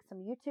there's like some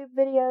YouTube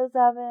videos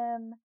of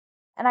him,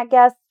 and I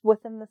guess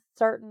within the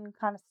certain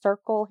kind of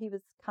circle, he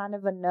was kind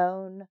of a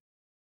known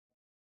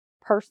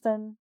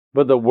person.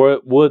 But the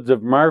Woods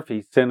of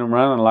Murphy sent him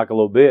running like a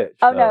little bitch.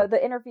 Oh, no,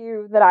 the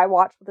interview that I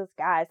watched with this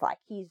guy is like,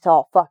 he's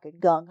all fucking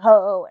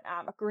gung-ho, and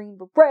I'm a Green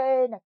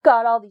Beret, and I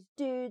got all these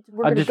dudes.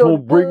 I just want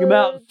to bring him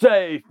out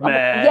safe,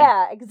 man.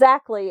 Yeah,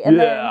 exactly. And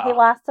then he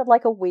lasted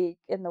like a week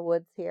in the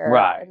woods here.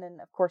 Right. And then,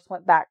 of course,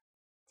 went back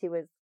to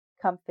his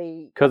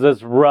comfy because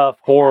it's rough,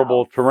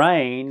 horrible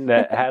terrain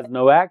that has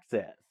no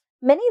access.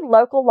 Many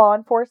local law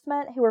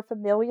enforcement who were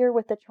familiar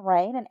with the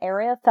terrain and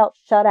area felt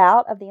shut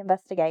out of the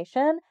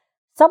investigation.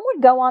 Some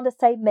would go on to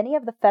say many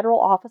of the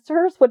federal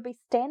officers would be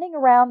standing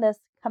around this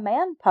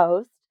command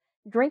post,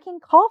 drinking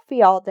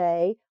coffee all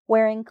day,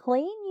 wearing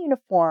clean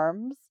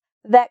uniforms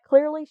that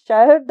clearly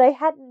showed they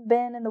hadn't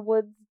been in the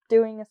woods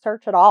doing a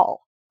search at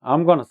all.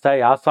 I'm going to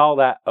say I saw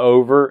that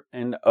over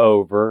and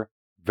over.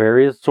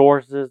 Various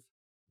sources,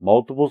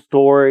 multiple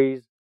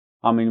stories.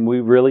 I mean, we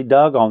really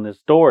dug on this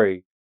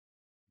story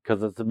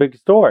because it's a big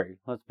story,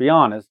 let's be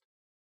honest.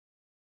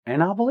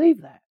 And I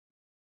believe that.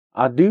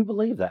 I do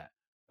believe that.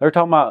 They're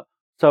talking about,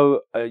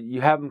 so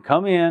you have them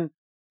come in,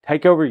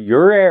 take over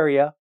your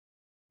area.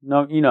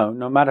 No,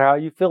 no matter how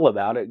you feel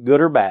about it,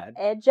 good or bad.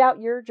 Edge out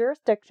your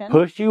jurisdiction.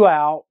 Push you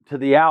out to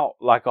the out,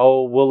 like,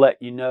 oh, we'll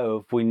let you know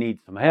if we need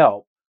some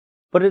help.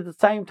 But at the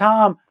same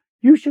time,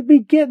 you should be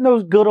getting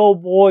those good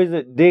old boys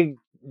that dig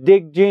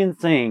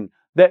ginseng,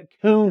 that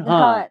coon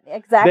hunt.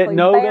 Exactly. That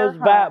know those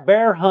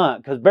bear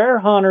hunt. Because bear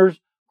hunters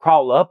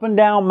crawl up and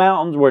down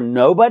mountains where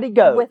nobody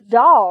goes. With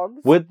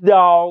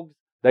dogs.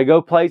 They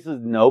go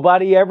places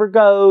nobody ever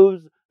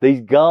goes.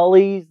 These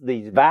gullies,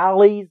 these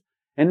valleys.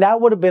 And that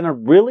would have been a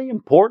really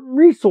important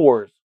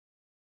resource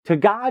to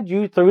guide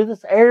you through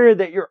this area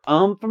that you're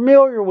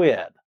unfamiliar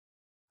with.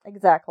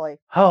 Exactly.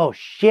 Oh,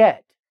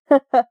 shit.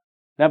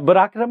 Now, but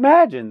I can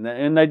imagine.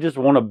 And they just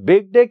want to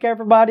big dick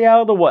everybody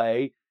out of the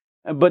way.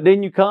 But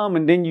then you come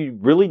and then you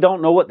really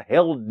don't know what the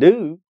hell to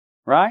do,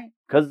 right?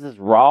 Because it's this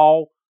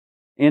raw,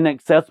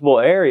 inaccessible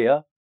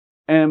area.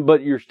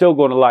 But you're still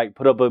going to like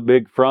put up a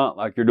big front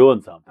like you're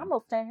doing something. I'm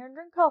going to stand here and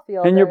drink coffee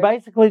all day. And you're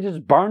basically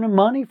just burning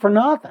money for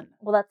nothing.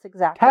 Well, that's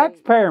exactly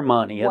taxpayer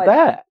money at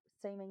that.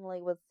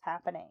 Seemingly was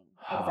happening.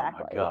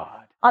 Exactly. Oh my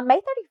God. On May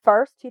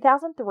 31st,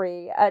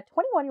 2003, a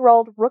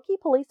 21-year-old rookie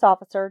police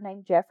officer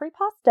named Jeffrey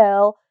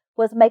Postel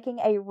was making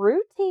a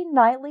routine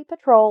nightly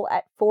patrol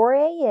at 4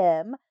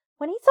 a.m.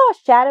 when he saw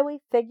a shadowy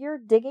figure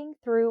digging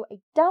through a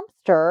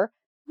dumpster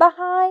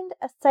behind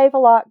a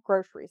Save-A-Lot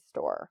grocery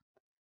store.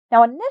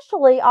 Now,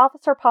 initially,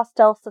 Officer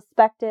Postel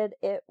suspected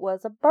it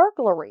was a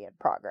burglary in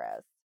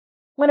progress.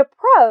 When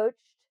approached,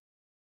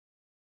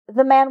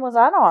 the man was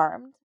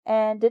unarmed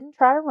and didn't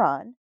try to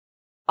run.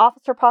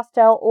 Officer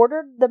Postel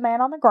ordered the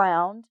man on the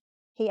ground.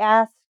 He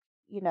asked,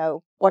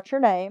 what's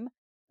your name?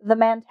 The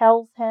man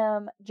tells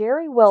him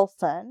Jerry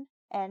Wilson,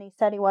 and he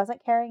said he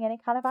wasn't carrying any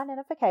kind of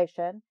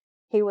identification.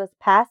 He was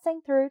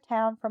passing through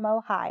town from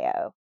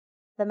Ohio.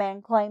 The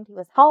man claimed he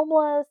was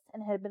homeless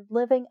and had been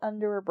living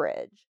under a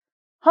bridge.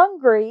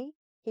 Hungry,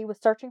 he was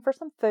searching for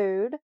some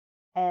food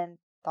and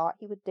thought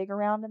he would dig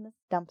around in this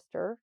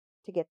dumpster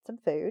to get some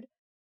food.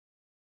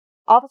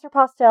 Officer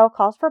Postel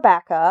calls for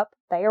backup.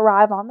 They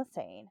arrive on the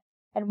scene.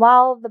 And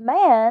while the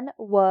man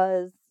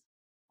was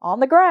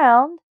on the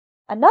ground,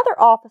 another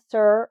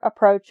officer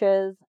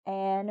approaches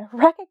and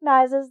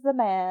recognizes the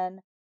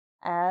man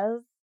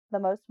as the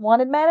most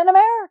wanted man in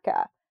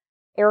America,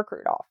 Eric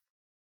Rudolph.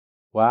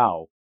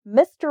 Wow.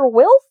 Mr.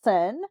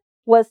 Wilson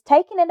was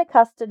taken into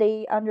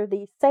custody under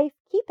the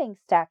safekeeping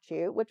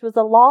statute, which was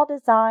a law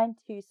designed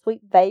to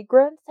sweep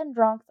vagrants and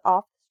drunks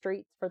off the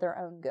streets for their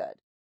own good.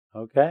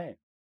 Okay.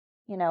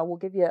 We'll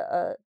give you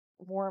a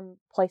warm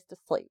place to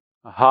sleep.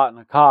 A hot and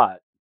a cot.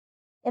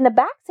 In the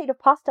backseat of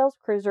Postel's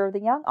cruiser, the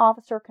young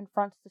officer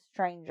confronts the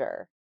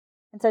stranger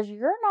and says,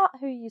 "You're not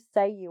who you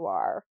say you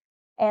are."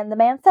 And the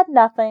man said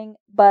nothing,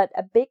 but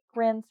a big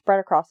grin spread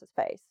across his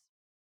face.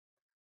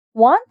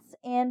 Once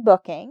in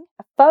booking,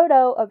 a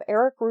photo of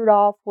Eric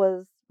Rudolph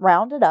was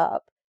rounded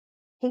up.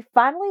 He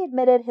finally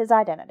admitted his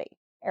identity,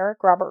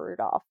 Eric Robert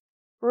Rudolph.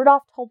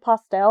 Rudolph told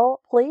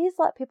Postel, "Please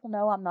let people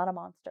know I'm not a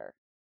monster."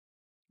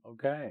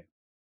 Okay.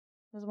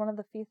 It was one of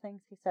the few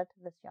things he said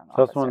to this young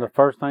officer. So that's one of the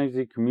first things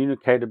he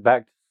communicated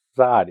back to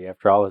society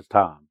after all his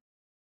time.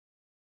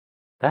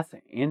 That's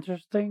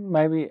interesting.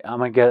 Maybe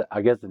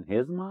I guess in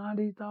his mind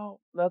he thought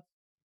that's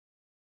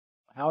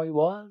how he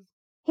was.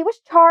 He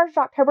was charged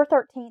October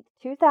 13th,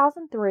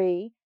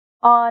 2003.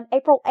 On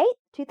April 8th,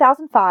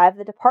 2005,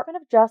 the Department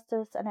of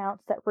Justice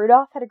announced that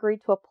Rudolph had agreed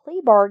to a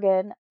plea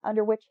bargain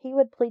under which he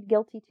would plead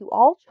guilty to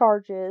all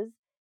charges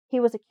he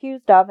was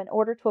accused of in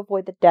order to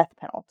avoid the death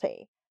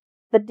penalty.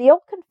 The deal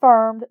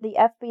confirmed the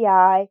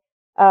FBI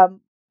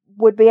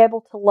would be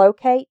able to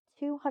locate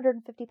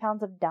 250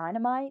 pounds of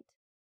dynamite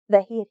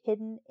that he had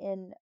hidden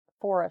in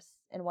forests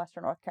in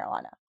western North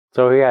Carolina.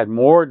 So he had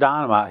more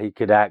dynamite he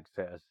could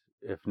access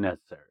if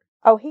necessary.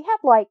 Oh, he had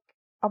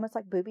almost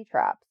like booby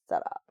traps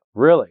set up.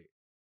 Really?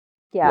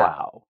 Yeah.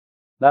 Wow.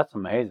 That's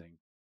amazing.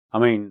 I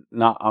mean,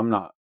 I'm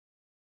not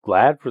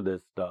glad for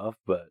this stuff,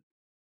 but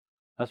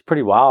that's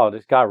pretty wild.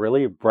 This guy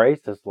really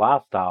embraced this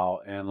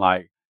lifestyle, and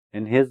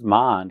in his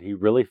mind, he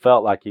really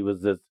felt like he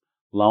was this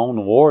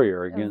lone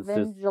warrior against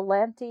this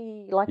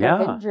vigilante,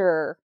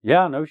 Avenger.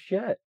 Yeah, no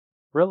shit.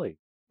 Really.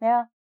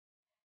 Yeah.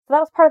 So that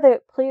was part of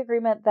the plea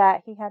agreement,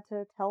 that he had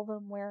to tell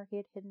them where he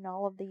had hidden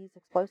all of these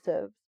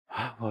explosives.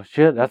 Well,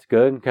 shit, that's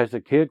good in case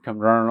a kid comes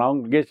running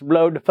along and gets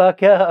blown the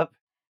fuck up.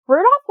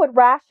 Rudolph would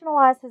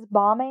rationalize his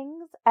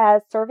bombings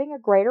as serving a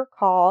greater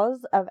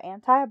cause of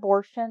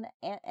anti-abortion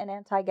and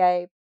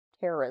anti-gay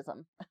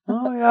terrorism.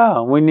 Oh,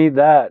 yeah, we need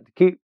that to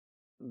keep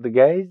the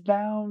gays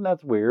down.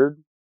 That's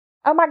weird.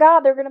 Oh my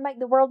God, they're going to make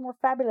the world more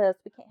fabulous.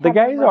 We can't. The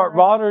gays aren't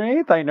bothering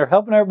anything. They're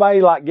helping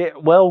everybody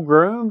get well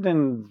groomed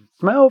and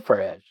smell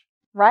fresh.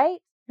 Right?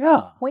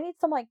 Yeah. We need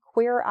some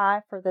queer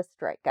eye for this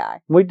straight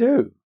guy. We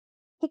do.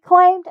 He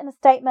claimed in a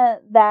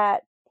statement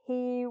that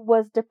he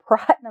was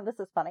deprived. No, this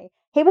is funny.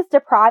 He was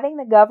depriving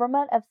the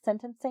government of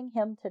sentencing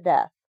him to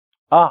death.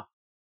 Ah.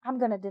 I'm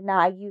going to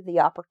deny you the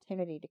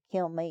opportunity to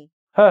kill me.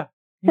 Huh.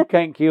 You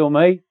can't kill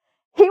me.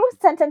 He was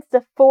sentenced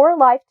to 4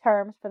 life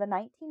terms for the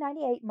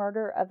 1998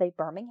 murder of a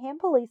Birmingham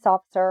police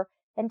officer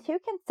and 2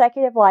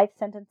 consecutive life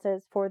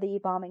sentences for the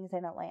bombings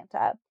in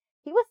Atlanta.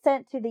 He was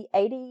sent to the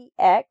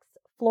ADX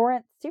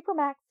Florence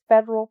Supermax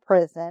Federal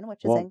Prison,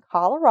 which is in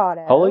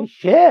Colorado. Holy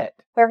shit.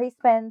 Where he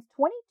spends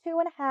 22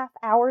 and a half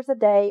hours a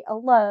day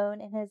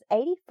alone in his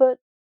 80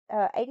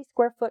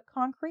 square foot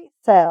concrete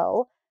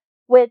cell,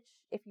 which,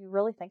 if you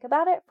really think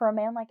about it, for a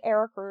man like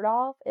Eric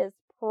Rudolph, is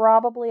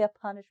probably a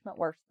punishment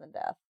worse than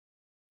death.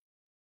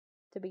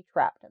 To be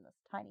trapped in this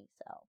tiny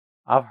cell.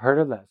 I've heard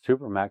of that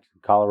Supermax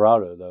in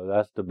Colorado, though.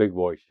 That's the big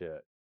boy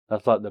shit.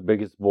 That's like the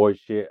biggest boy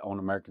shit on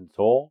American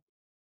soil.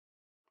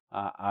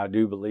 I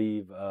do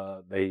believe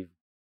they've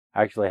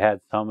actually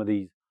had some of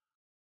these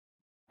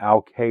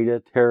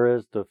Al-Qaeda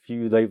terrorists, a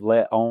few they've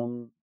let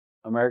on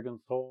American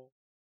soil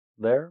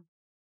there.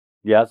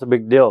 Yeah, it's a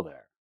big deal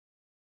there.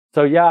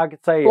 So, yeah, I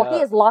could say... Well,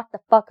 he is locked the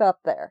fuck up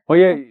there. Well,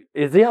 yeah,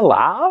 is he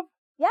alive?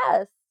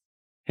 Yes.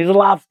 He's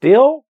alive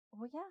still?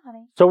 Well, yeah,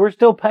 honey. So we're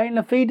still paying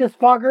to feed this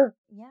fucker?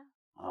 Yeah.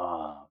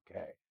 Oh,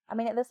 okay. I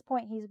mean, at this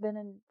point, he's been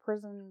in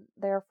prison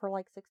there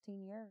for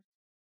 16 years.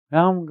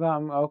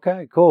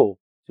 Okay, cool.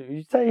 So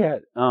you say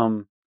that,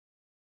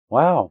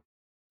 wow.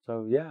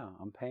 So, yeah,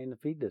 I'm paying to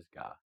feed this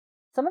guy.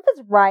 Some of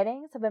his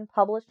writings have been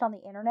published on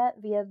the internet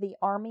via the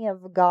Army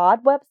of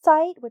God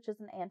website, which is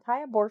an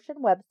anti-abortion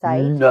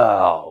website.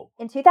 No.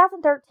 In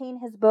 2013,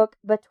 his book,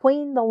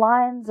 Between the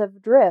Lines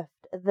of Drift,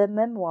 The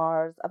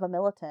Memoirs of a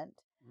Militant,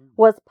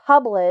 was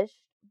published,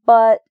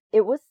 but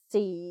it was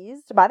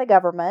seized by the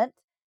government.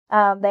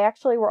 They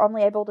actually were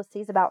only able to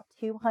seize about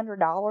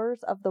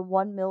 $200 of the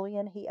 $1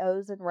 million he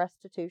owes in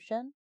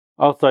restitution.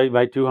 Oh, so you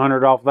made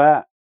 $200 off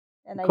that?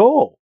 And they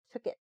cool.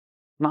 Took it.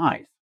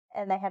 Nice.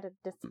 And they had to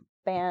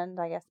disband,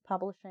 I guess,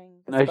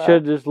 publishing. They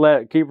should just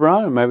keep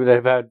running. Maybe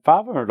they've had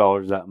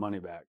 $500 of that money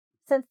back.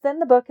 Since then,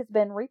 the book has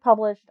been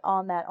republished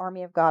on that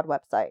Army of God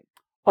website,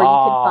 where you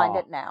can find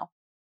it now.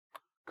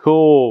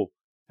 Cool.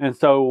 And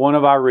so one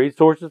of our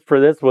resources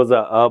for this was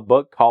a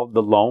book called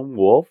The Lone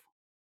Wolf.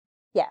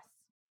 Yes.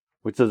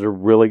 Which is a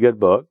really good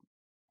book.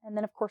 And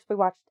then, of course, we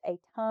watched a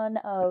ton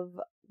of,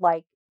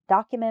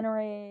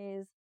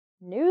 documentaries,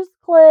 news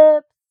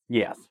clips.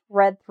 Yes.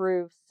 Read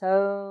through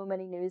so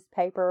many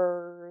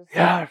newspapers.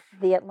 Yes.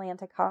 The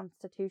Atlanta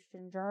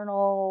Constitution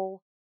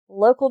Journal,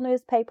 local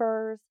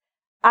newspapers.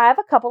 I have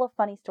a couple of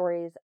funny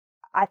stories.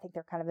 I think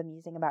they're kind of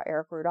amusing about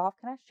Eric Rudolph.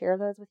 Can I share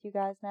those with you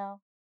guys now?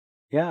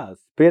 Yeah,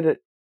 spit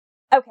it.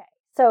 Okay,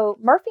 so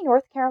Murphy,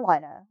 North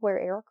Carolina, where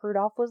Eric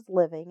Rudolph was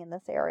living in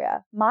this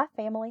area, my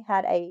family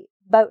had a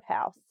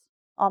boathouse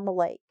on the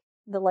lake.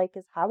 The lake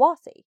is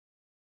Hiwassee,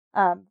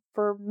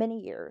 for many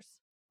years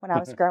when I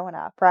was growing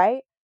up,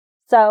 right?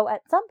 So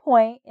at some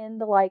point in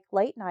the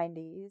late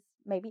 90s,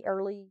 maybe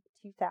early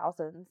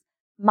 2000s,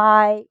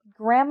 my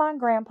grandma and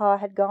grandpa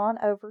had gone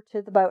over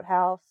to the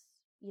boathouse.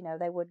 You know,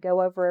 they would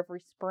go over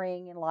every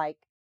spring and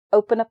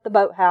open up the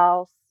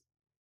boathouse.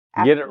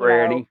 Get it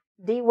ready.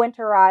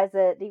 De-winterize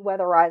it,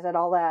 de-weatherize it,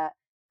 all that.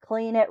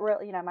 Clean it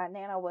really. My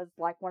Nana was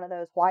one of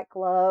those white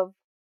glove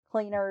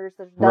cleaners.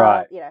 There's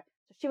right. So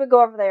she would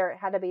go over there. It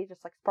had to be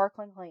just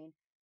sparkling clean.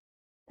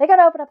 They got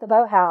to open up the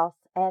boathouse,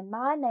 and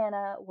my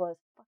Nana was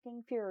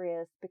fucking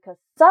furious because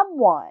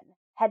someone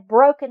had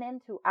broken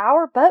into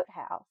our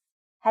boathouse,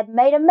 had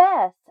made a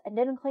mess, and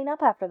didn't clean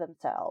up after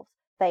themselves.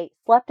 They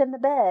slept in the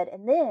bed,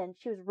 and then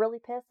she was really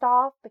pissed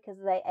off because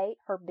they ate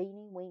her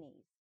beanie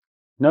weenies.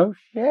 No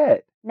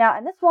shit. Now,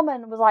 and this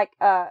woman was like,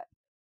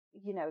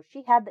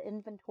 she had the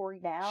inventory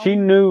down. She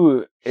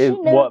knew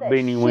what that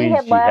beanie weenies she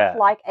had left had.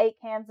 like 8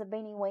 cans of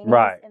beanie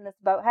weenies in this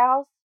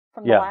boathouse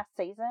from the last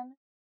season.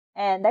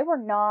 And they were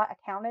not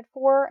accounted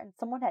for, and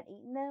someone had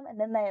eaten them, and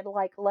then they had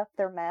like left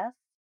their mess.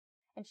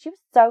 And she was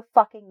so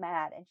fucking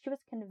mad, and she was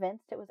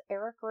convinced it was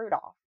Eric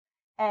Rudolph.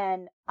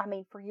 And I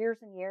mean, for years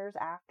and years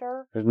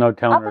after, there's no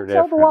telling her different.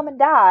 Up until the woman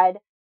died,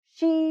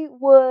 she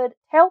would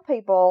tell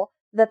people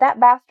that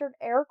bastard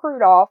Eric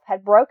Rudolph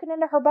had broken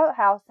into her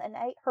boathouse and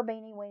ate her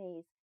beanie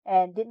weenies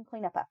and didn't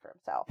clean up after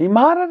himself. He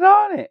might have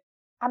done it.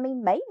 I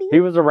mean, maybe. He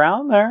was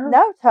around there.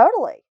 No,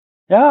 totally.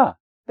 Yeah.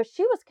 But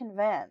she was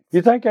convinced.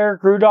 You think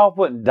Eric Rudolph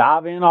wouldn't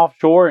dive in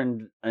offshore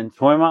and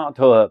swim out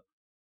to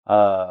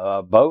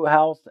a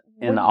boathouse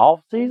in the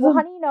off season? Well,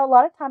 honey, a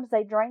lot of times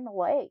they drain the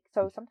lake,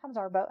 so sometimes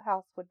our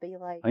boathouse would be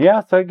like...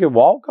 Yeah, so he could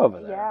walk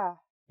over there.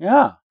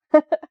 Yeah.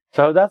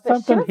 So that's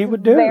something he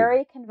would do.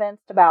 Very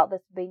convinced about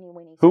this beanie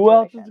weenie situation. Who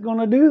else is going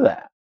to do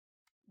that?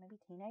 Maybe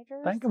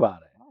teenagers? Think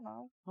about it. I don't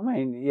know. I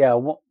mean, yeah,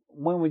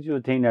 when was you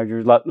a teenager?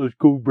 It's like, let's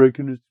go break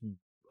in this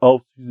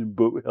off-season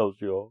boathouse,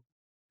 y'all.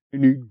 You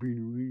need beanie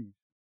weenies.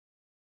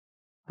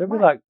 They'd be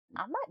like...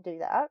 I might do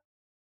that.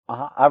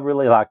 I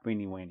really like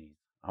beanie weenies.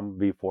 I'm going to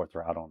be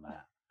forthright on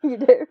that. You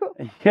do?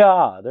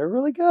 Yeah, they're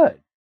really good.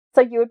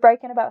 So you would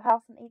break in a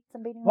boathouse and eat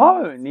some beanie weenies? Well,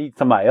 I wouldn't eat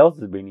somebody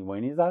else's beanie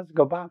weenies. I'd just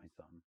go buy me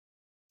some.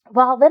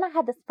 Well, then I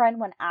had this friend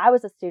when I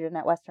was a student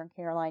at Western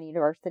Carolina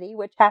University,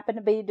 which happened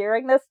to be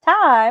during this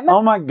time.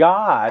 Oh, my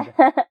God.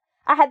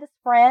 I had this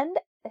friend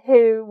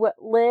who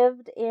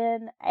lived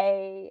in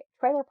a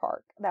trailer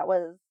park that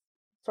was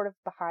sort of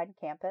behind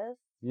campus.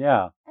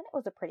 Yeah. And it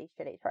was a pretty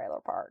shitty trailer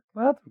park.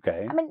 Well, that's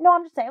okay. I mean, no,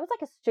 I'm just saying, it was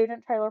like a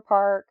student trailer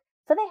park.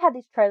 So they had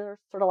these trailers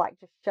sort of like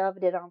just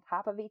shoved in on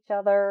top of each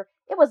other.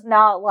 It was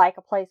not like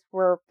a place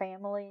where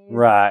families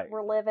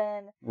were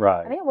living.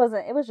 Right. I mean, it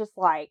was just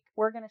like,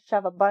 we're going to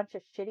shove a bunch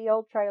of shitty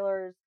old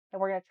trailers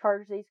and we're going to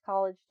charge these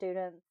college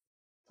students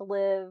to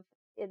live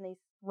in these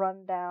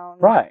rundown.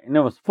 Right. And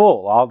it was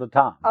full all the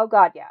time. Oh,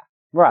 God, yeah.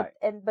 Right.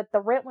 But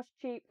the rent was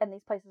cheap and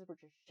these places were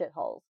just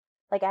shitholes.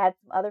 Like, I had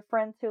some other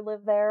friends who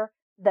lived there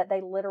that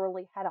they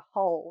literally had a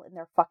hole in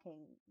their fucking,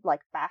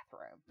 like,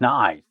 bathroom.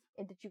 Nice.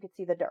 And that you could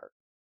see the dirt.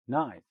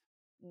 Nice.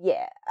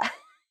 Yeah.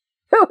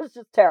 It was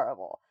just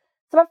terrible.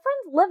 So my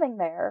friend's living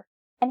there,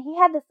 and he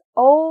had this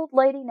old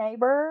lady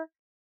neighbor,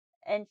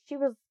 and she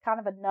was kind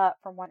of a nut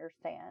from what I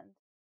understand.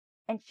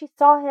 And she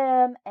saw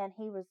him, and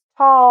he was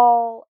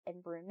tall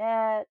and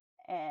brunette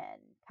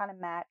and kind of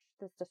matched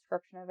this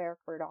description of Eric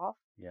Rudolph.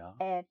 Yeah.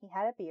 And he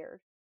had a beard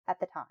at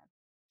the time.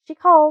 She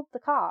called the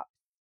cops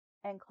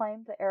and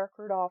claimed that Eric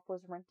Rudolph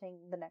was renting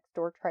the next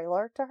door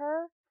trailer to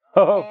her.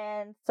 Oh.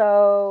 And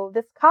so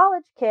this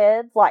college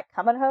kid's like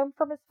coming home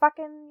from his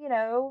fucking,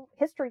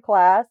 history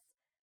class,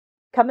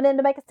 coming in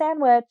to make a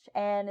sandwich,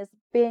 and is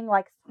being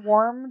like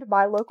swarmed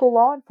by local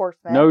law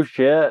enforcement. No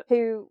shit.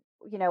 Who,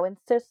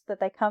 insists that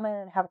they come in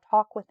and have a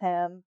talk with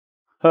him.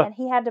 And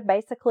he had to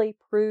basically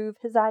prove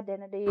his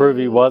identity. Prove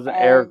he wasn't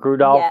Eric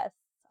Rudolph? Yes.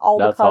 All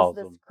That's because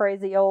awesome. This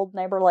crazy old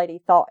neighbor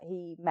lady thought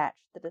he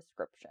matched the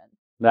description.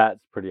 That's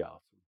pretty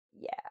awesome.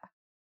 Yeah.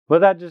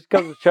 But that just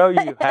goes to show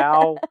you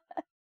how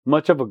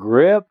much of a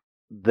grip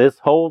this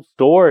whole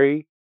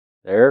story,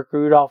 the Eric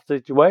Rudolph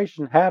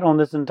situation, had on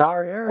this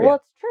entire area. Well,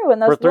 it's true.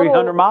 And those for 300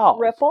 little miles.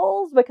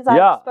 ripples, because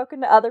I've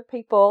spoken to other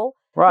people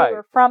who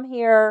are from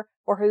here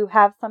or who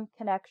have some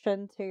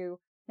connection to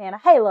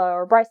Nantahala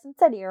or Bryson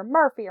City or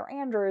Murphy or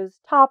Andrews,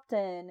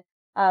 Topton,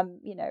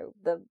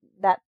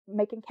 that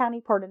Macon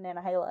County part of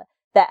Nantahala,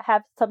 that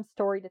have some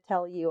story to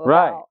tell you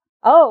about,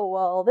 oh,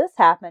 well, this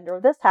happened,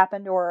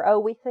 or, oh,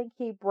 we think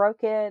he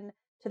broke in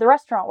to the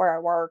restaurant where I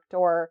worked,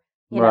 or,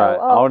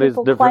 all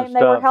people claim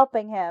they were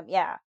helping him.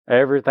 Yeah.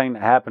 Everything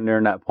that happened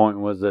during that point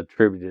was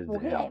attributed to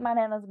him. He ate my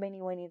Nana's beanie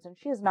weenies, and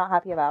she is not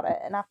happy about it.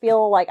 And I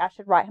feel like I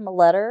should write him a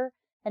letter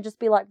and just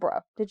be like, bro,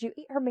 did you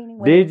eat her beanie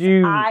weenies? Did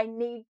you? I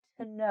need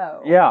to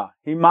know. Yeah,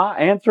 he might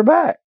answer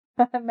back.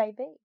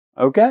 Maybe.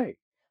 Okay.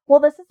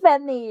 Well, this has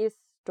been the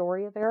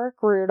story of Eric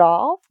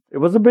Rudolph. It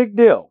was a big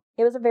deal.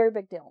 It was a very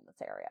big deal in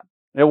this area.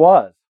 It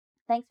was.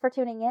 Thanks for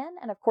tuning in.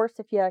 And of course,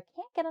 if you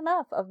can't get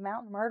enough of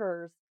Mountain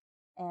Murders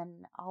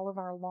and all of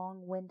our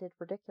long-winded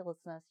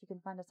ridiculousness, you can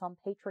find us on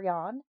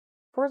Patreon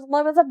for as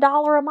low as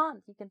 $1 a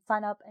month. You can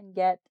sign up and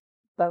get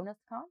bonus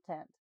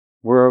content.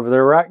 We're over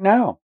there right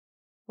now.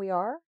 We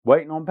are?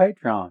 Waiting on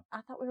Patreon.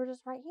 I thought we were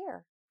just right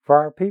here. For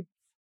our people.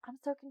 I'm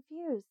so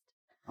confused.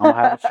 I'll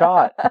have a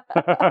shot.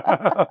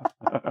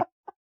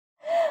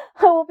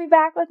 We'll be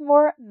back with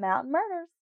more Mountain Murders.